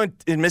mean, I know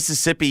in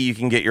Mississippi you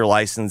can get your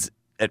license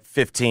at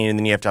 15, and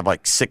then you have to have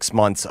like 6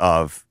 months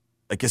of,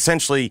 like,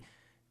 essentially,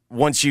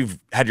 once you've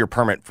had your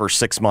permit for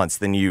 6 months,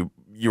 then you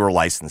are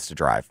licensed to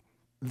drive.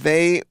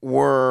 They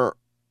were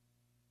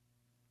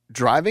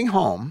driving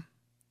home,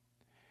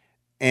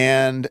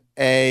 and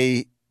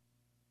a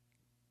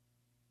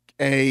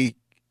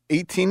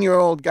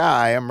 18-year-old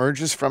guy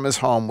emerges from his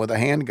home with a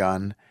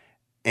handgun,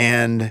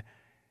 and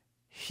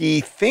he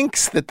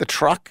thinks that the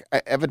truck,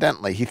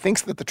 evidently,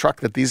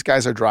 that these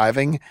guys are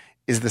driving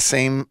is the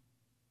same.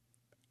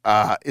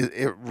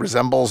 It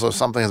resembles of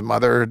something his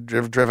mother had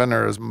driven,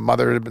 or his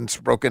mother had been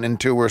broken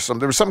into, or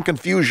there was some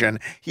confusion.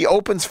 He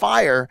opens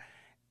fire,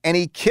 and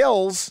he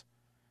kills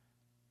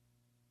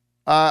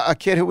a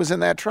kid who was in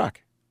that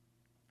truck.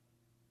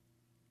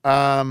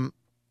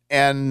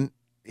 And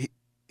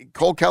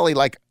Cole Kelly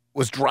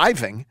was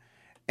driving,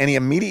 and he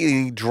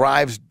immediately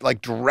drives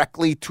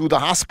directly to the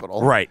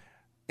hospital. Right.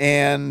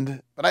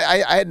 But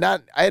I had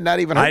not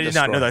even heard. I did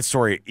not know that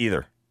story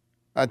either.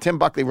 Tim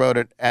Buckley wrote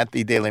it at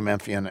the Daily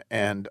Memphian,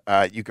 and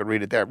you could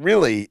read it there.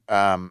 Really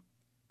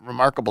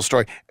remarkable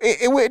story.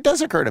 It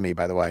does occur to me,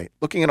 by the way,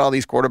 looking at all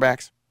these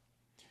quarterbacks,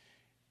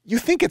 you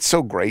think it's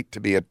so great to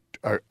be a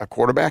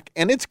quarterback,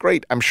 and it's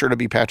great, I'm sure, to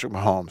be Patrick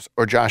Mahomes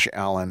or Josh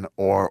Allen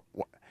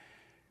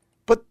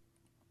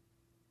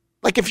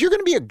but if you're going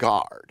to be a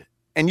guard,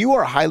 and you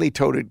are a highly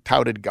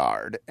touted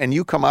guard, and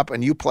you come up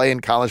and you play in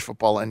college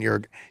football, and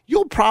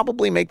you'll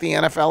probably make the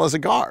NFL as a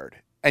guard,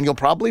 and you'll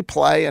probably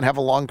play and have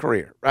a long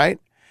career, right?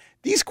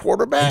 These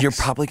quarterbacks, And you're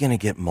probably going to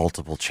get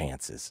multiple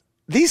chances.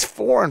 These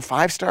 4- and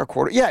 5-star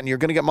and you're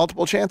going to get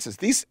multiple chances.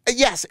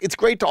 Yes, it's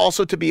great to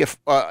also to be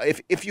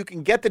if you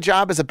can get the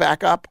job as a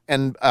backup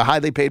and a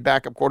highly paid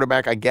backup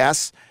quarterback, I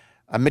guess.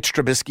 Mitch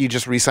Trubisky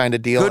just re-signed a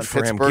deal in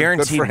Pittsburgh. Good for him,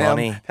 guaranteed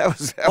money. That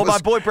was my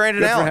boy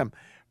Brandon Allen. For him.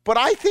 But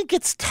I think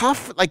it's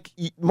tough. Like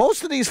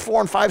most of these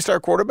 4- and 5-star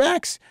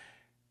quarterbacks,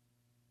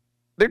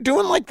 they're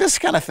doing like this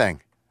kind of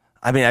thing.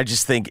 I mean, I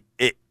just think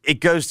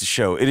it goes to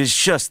show it is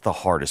just the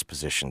hardest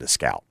position to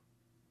scout.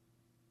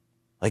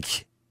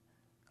 Like,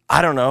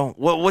 I don't know.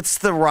 What's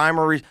the rhyme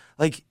or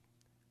like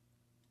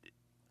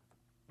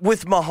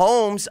with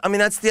Mahomes? I mean,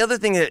 that's the other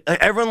thing that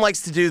everyone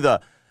likes to do.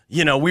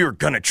 We were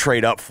going to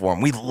trade up for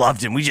him. We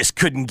loved him. We just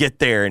couldn't get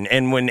there.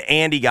 And when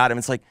Andy got him,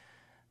 it's like,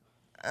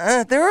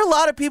 there are a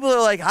lot of people that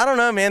are like, I don't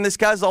know, man. This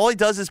guy's all he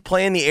does is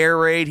play in the air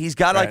raid. He's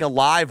got like a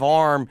live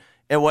arm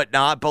and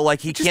whatnot, but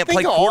like he can't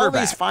play quarterback. All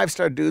these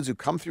 5-star dudes who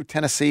come through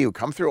Tennessee, who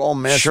come through Ole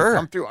Miss, who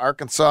come through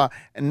Arkansas,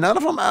 and none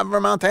of them ever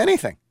amount to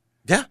anything.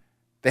 Yeah.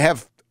 They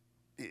have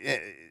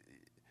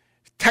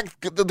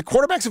the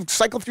quarterbacks have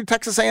cycled through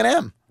Texas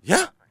A&M.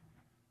 Yeah.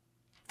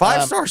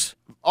 5 stars.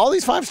 All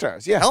these 5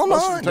 stars. Yeah. Hell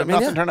no.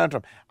 Nothing turned out to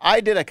them.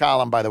 I did a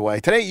column, by the way.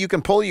 Today you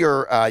can pull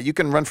you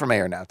can run for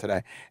mayor now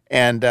today.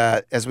 And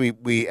as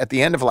we at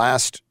the end of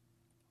last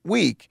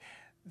week,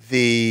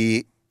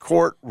 the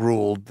court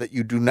ruled that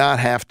you do not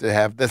have to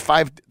have the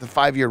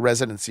 5-year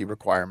residency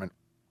requirement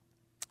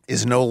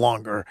is no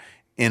longer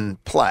in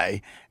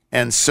play.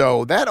 And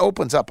so that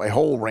opens up a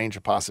whole range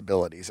of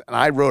possibilities. And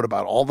I wrote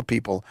about all the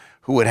people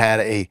who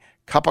had a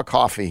cup of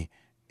coffee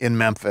in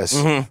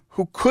Memphis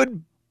who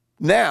could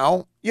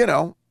now,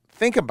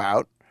 think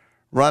about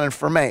running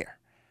for mayor.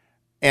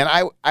 And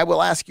I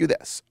will ask you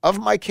this. Of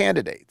my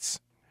candidates,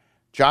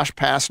 Josh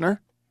Pastner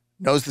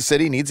knows the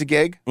city, needs a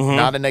gig,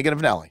 not a negative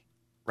Nelly,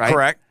 right?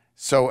 Correct.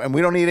 So, and we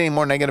don't need any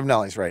more negative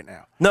Nellies right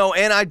now. No,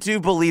 and I do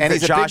believe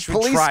that Josh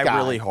would try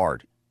really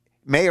hard.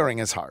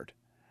 Mayoring is hard.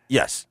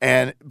 Yes.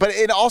 But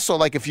it also,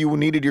 like if you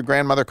needed your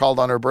grandmother called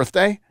on her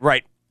birthday,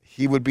 right,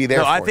 he would be there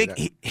for you. I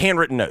think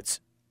handwritten notes.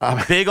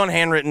 Big on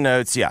handwritten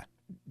notes, yeah.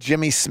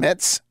 Jimmy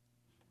Smits.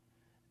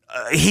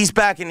 He's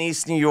back in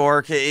East New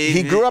York.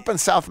 He grew up in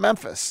South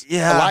Memphis.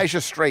 Yeah.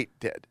 Elijah Strait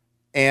did.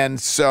 And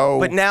so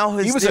but now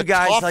he was a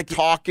tough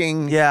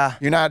talking. Yeah.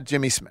 You're not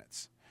Jimmy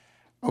Smits.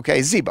 Okay,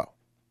 Zebo.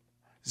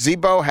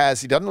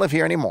 He doesn't live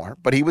here anymore,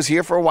 but he was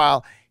here for a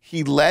while.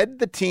 He led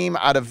the team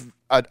out of.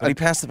 He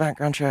passed the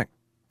background check.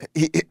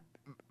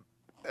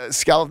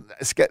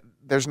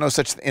 There's no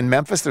such in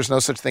Memphis. There's no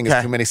such thing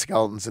as too many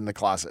skeletons in the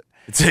closet.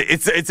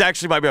 It's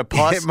actually might be a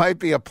plus. It might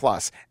be a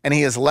plus, and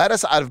he has led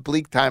us out of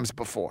bleak times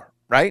before,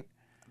 right?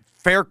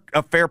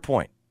 A fair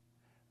point.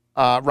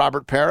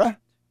 Robert Pera,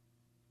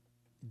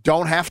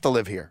 don't have to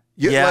live here.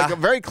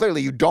 Very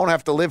clearly, you don't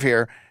have to live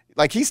here.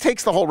 Like he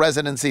takes the whole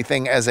residency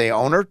thing as a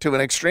owner to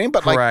an extreme,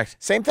 but correct.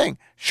 Same thing.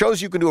 Shows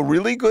you can do a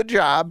really good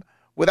job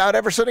without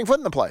ever setting foot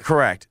in the place.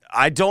 Correct.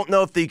 I don't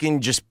know if you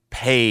can just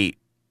pay.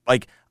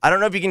 I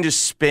don't know if you can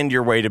just spend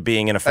your way to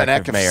being an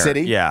effective mayor.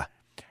 City. Yeah.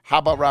 How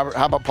about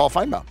Paul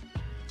Feinbaum?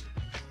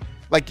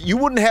 Like you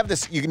wouldn't have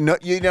this.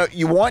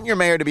 You want your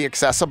mayor to be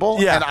accessible.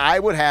 Yeah. And I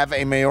would have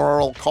a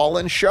mayoral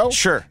call-in show.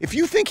 Sure. If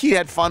you think he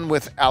had fun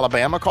with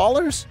Alabama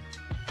callers,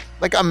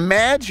 like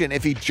imagine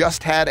if he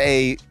just had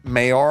a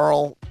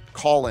mayoral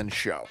call-in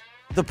show.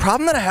 The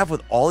problem that I have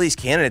with all these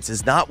candidates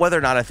is not whether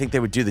or not I think they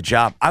would do the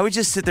job. I would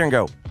just sit there and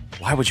go,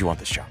 why would you want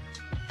this job?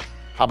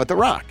 How about The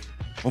Rock?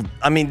 Well,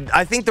 I mean,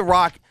 I think The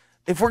Rock,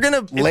 if we're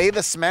going to lay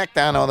the smack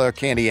down on the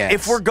candy ass.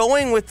 If we're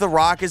going with The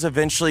Rock is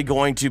eventually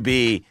going to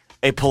be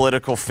a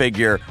political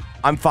figure,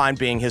 I'm fine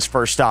being his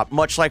first stop,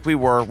 much like we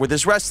were with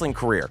his wrestling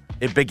career.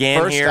 It began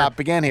here. First stop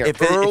began here.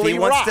 Early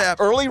Rock.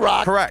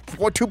 Correct.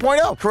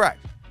 2.0. Correct.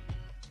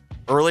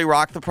 Early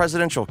Rock, the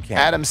presidential candidate.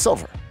 Adam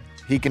Silver.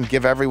 He can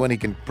give everyone, he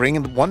can bring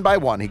in one by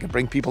one, he can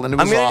bring people into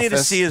his office. I'm going to need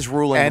to see his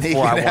ruling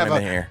before I want him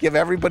in here. Give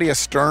everybody a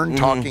stern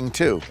talking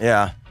to.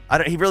 Yeah.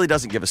 He really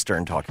doesn't give a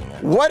stern talking to.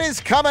 What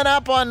is coming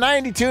up on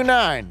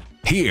 92.9?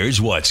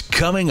 Here's what's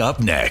coming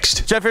up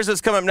next. Jeff, here's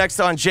what's coming up next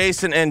on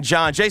Jason and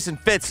John. Jason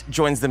Fitz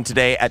joins them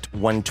today at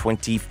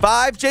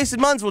 1:25. Jason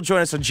Munz will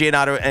join us on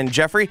Geoff and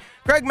Jeffrey.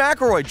 Greg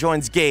McElroy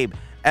joins Gabe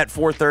at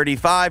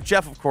 4:35.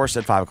 Jeff, of course,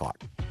 at 5 o'clock.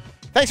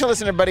 Thanks for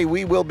listening, everybody.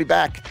 We will be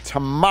back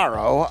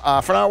tomorrow.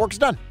 For now, our work is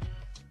done.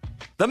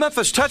 The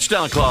Memphis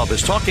Touchdown Club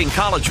is talking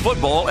college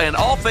football and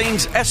all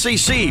things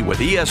SEC with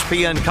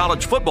ESPN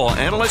college football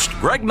analyst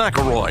Greg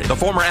McElroy. The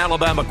former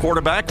Alabama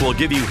quarterback will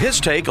give you his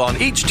take on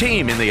each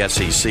team in the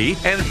SEC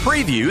and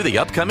preview the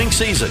upcoming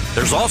season.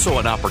 There's also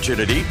an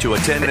opportunity to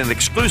attend an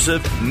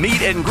exclusive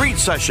meet and greet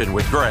session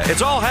with Greg.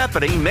 It's all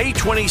happening May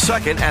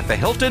 22nd at the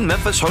Hilton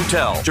Memphis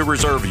Hotel. To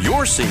reserve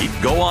your seat,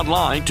 go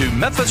online to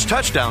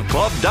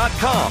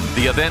memphistouchdownclub.com.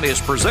 The event is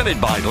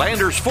presented by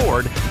Landers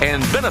Ford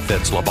and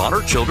benefits Le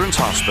Bonheur Children's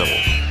Hospital.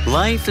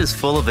 Life is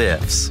full of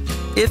ifs.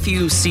 If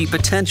you see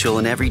potential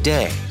in every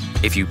day,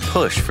 if you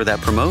push for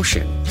that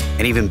promotion.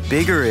 And even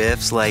bigger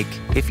ifs, like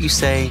if you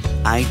say,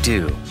 I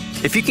do.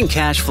 If you can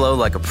cash flow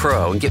like a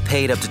pro and get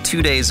paid up to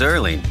 2 days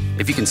early.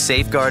 If you can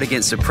safeguard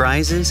against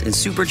surprises and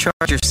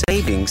supercharge your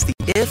savings, the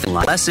if and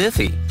less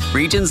iffy.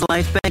 Regions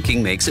Life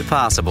Banking makes it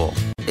possible.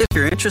 If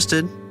you're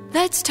interested.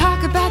 Let's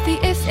talk about the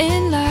if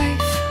in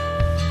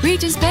life.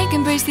 Regions Bank,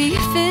 embrace the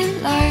if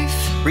in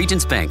life.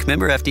 Regions Bank,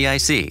 member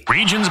FDIC.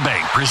 Regions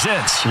Bank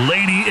presents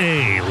Lady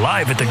A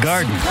live at the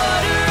Garden.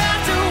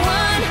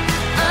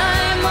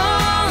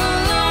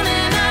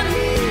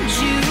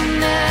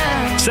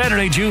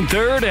 Saturday, June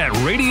 3rd at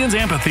Radiance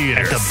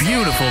Amphitheater at the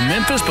beautiful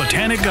Memphis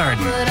Botanic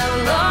Garden.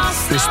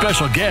 With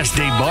special guest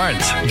Dave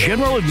Barnes.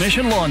 General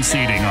admission lawn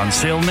seating on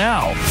sale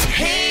now.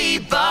 Hey,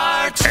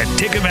 Bart! At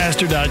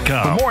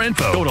Ticketmaster.com. For more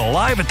info, go to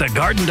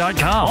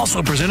liveatthegarden.com.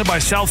 Also presented by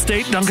South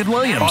State Duncan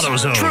Williams,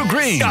 AutoZone, True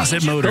Green,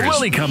 Gossett Motors, The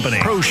Willie Company,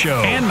 Pro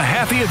Show, and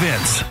Mahaffey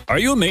Events. Are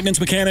you a maintenance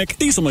mechanic,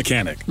 diesel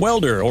mechanic,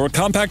 welder, or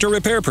compactor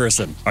repair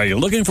person? Are you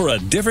looking for a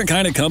different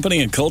kind of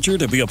company and culture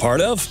to be a part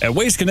of? At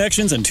Waste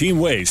Connections and Team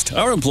Waste,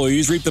 our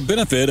employees reap the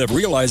benefit of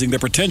realizing their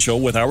potential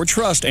with our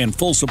trust and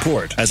full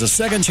support. As a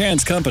second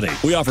chance company,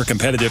 we offer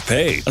competitive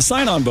pay, a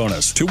sign-on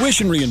bonus,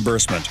 tuition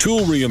reimbursement,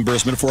 tool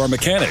reimbursement for our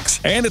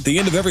mechanics, and at the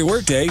end of every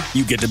workday,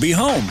 you get to be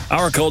home.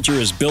 Our culture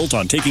is built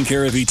on taking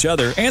care of each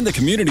other and the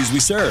communities we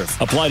serve.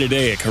 Apply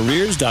today at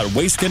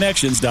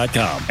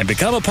careers.wasteconnections.com and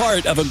become a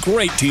part of a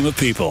great team of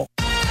people.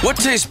 What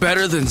tastes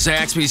better than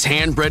Zaxby's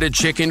hand-breaded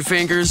chicken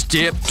fingers,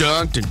 dipped,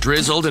 dunked, and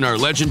drizzled in our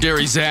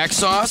legendary Zax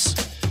sauce?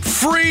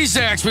 Free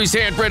Zaxby's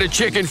hand-breaded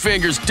chicken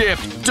fingers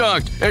dipped,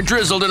 dunked, and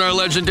drizzled in our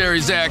legendary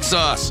Zax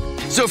sauce.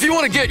 So if you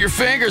want to get your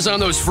fingers on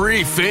those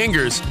free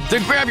fingers,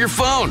 then grab your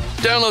phone,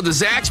 download the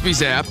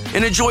Zaxby's app,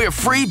 and enjoy a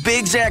free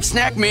Big Zax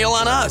snack meal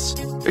on us.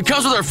 It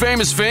comes with our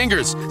famous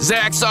fingers,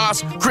 Zax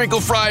sauce, crinkle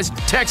fries,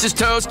 Texas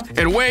toast,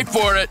 and wait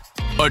for it,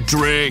 a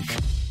drink.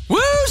 Woo,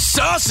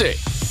 saucy!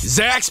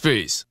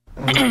 Zaxby's.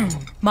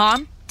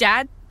 Mom,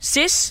 Dad,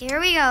 Sis? Here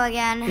we go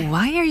again.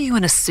 Why are you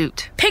in a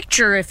suit?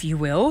 Picture, if you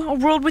will, a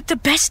world with the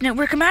best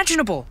network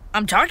imaginable.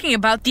 I'm talking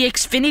about the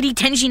Xfinity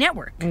 10G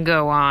network.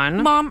 Go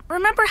on. Mom,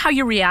 remember how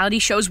your reality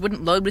shows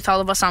wouldn't load with all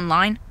of us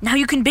online? Now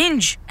you can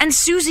binge. And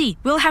Susie,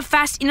 we'll have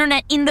fast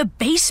internet in the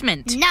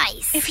basement.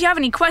 Nice. If you have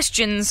any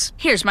questions,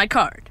 here's my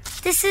card.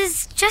 This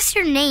is just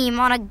your name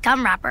on a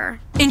gum wrapper.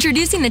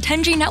 Introducing the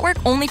 10G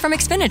network only from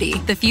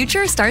Xfinity. The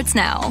future starts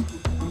now.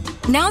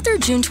 Now through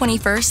June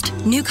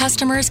 21st, new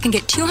customers can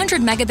get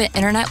 200 megabit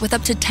internet with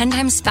up to 10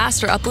 times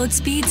faster upload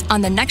speeds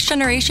on the next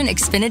generation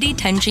Xfinity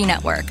 10G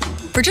network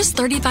for just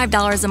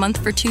 $35 a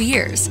month for 2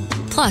 years.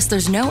 Plus,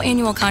 there's no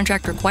annual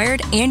contract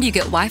required and you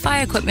get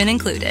Wi-Fi equipment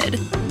included.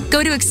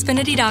 Go to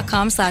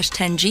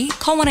Xfinity.com/10G,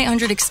 call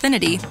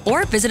 1-800-XFINITY,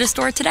 or visit a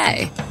store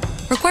today.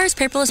 Requires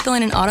paperless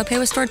billing and autopay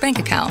with stored bank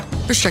account.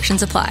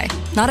 Restrictions apply.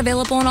 Not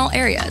available in all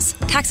areas.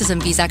 Taxes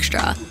and fees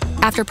extra.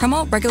 After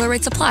promo, regular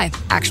rates apply.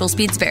 Actual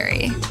speeds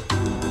vary.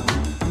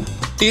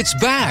 It's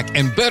back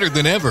and better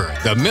than ever.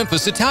 The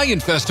Memphis Italian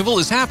Festival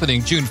is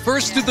happening June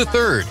 1st through the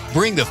 3rd.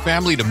 Bring the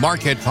family to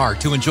Marquette Park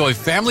to enjoy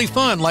family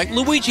fun like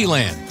Luigi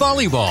Land,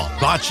 volleyball,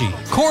 bocce,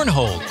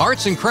 cornhole,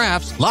 arts and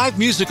crafts, live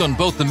music on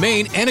both the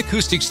main and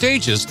acoustic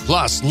stages,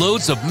 plus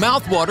loads of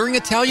mouth-watering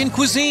Italian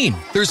cuisine.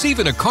 There's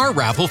even a car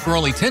raffle for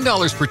only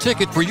 $10 per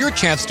ticket for your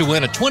chance to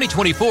win a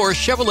 2024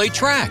 Chevrolet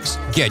Trax.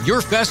 Get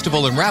your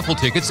festival and raffle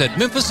tickets at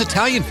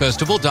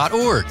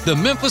MemphisItalianFestival.org. The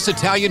Memphis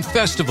Italian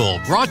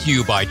Festival, brought to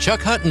you by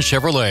Chuck Hunt and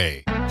Chevrolet.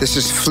 This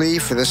is Flea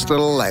for This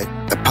Little Light,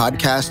 the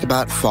podcast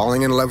about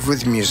falling in love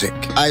with music.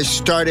 I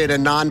started a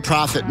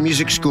nonprofit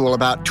music school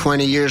about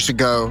 20 years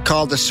ago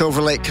called the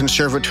Silver Lake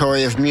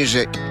Conservatory of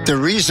Music. The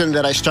reason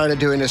that I started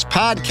doing this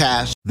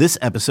podcast... This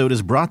episode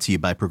is brought to you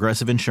by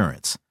Progressive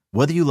Insurance.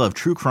 Whether you love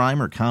true crime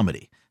or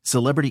comedy,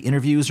 celebrity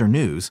interviews or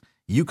news,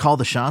 you call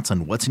the shots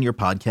on what's in your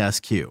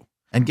podcast queue.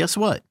 And guess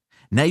what?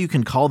 Now you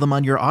can call them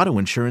on your auto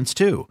insurance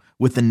too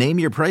with the Name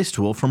Your Price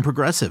tool from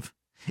Progressive.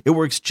 It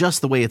works just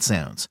the way it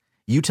sounds.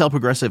 You tell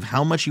Progressive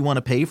how much you want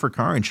to pay for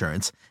car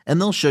insurance, and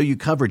they'll show you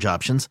coverage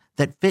options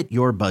that fit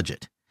your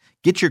budget.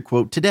 Get your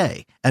quote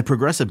today at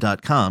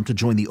Progressive.com to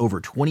join the over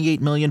 28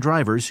 million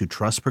drivers who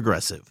trust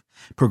Progressive.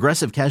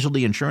 Progressive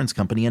Casualty Insurance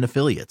Company and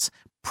Affiliates.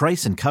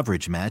 Price and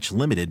coverage match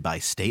limited by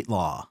state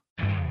law.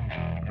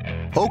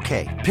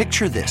 Okay,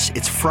 picture this.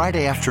 It's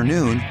Friday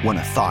afternoon when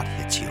a thought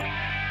hits you.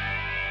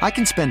 I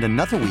can spend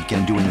another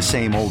weekend doing the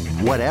same old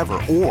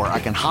whatever, or I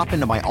can hop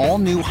into my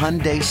all-new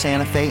Hyundai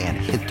Santa Fe and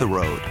hit the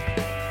road.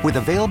 With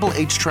available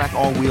H-Track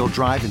all-wheel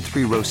drive and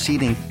 3-row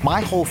seating,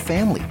 my whole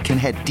family can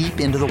head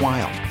deep into the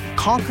wild.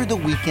 Conquer the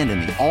weekend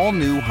in the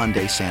all-new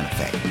Hyundai Santa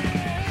Fe.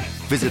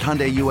 Visit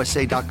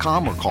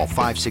HyundaiUSA.com or call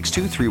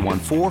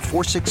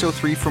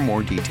 562-314-4603 for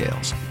more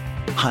details.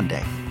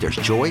 Hyundai, there's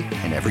joy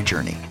in every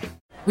journey.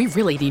 We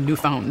really need new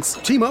phones.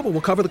 T-Mobile will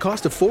cover the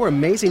cost of 4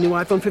 amazing new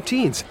iPhone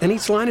 15s, and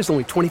each line is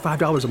only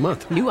 $25 a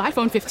month. New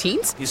iPhone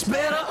 15s? It's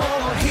better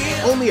over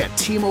here. Only at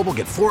T-Mobile,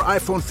 get 4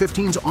 iPhone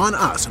 15s on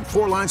us and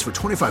 4 lines for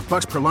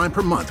 $25 per line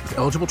per month with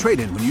eligible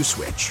trade-in when you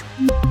switch.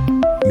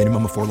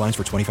 Minimum of 4 lines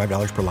for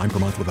 $25 per line per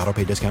month with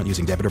autopay discount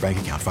using debit or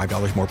bank account.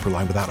 $5 more per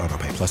line without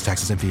autopay, plus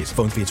taxes and fees.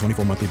 Phone fee at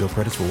 24 monthly bill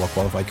credits for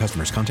well-qualified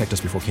customers. Contact us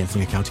before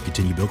canceling account to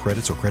continue bill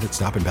credits or credit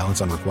stop and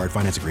balance on required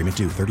finance agreement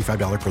due.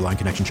 $35 per line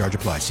connection charge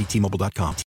applies. See T-Mobile.com.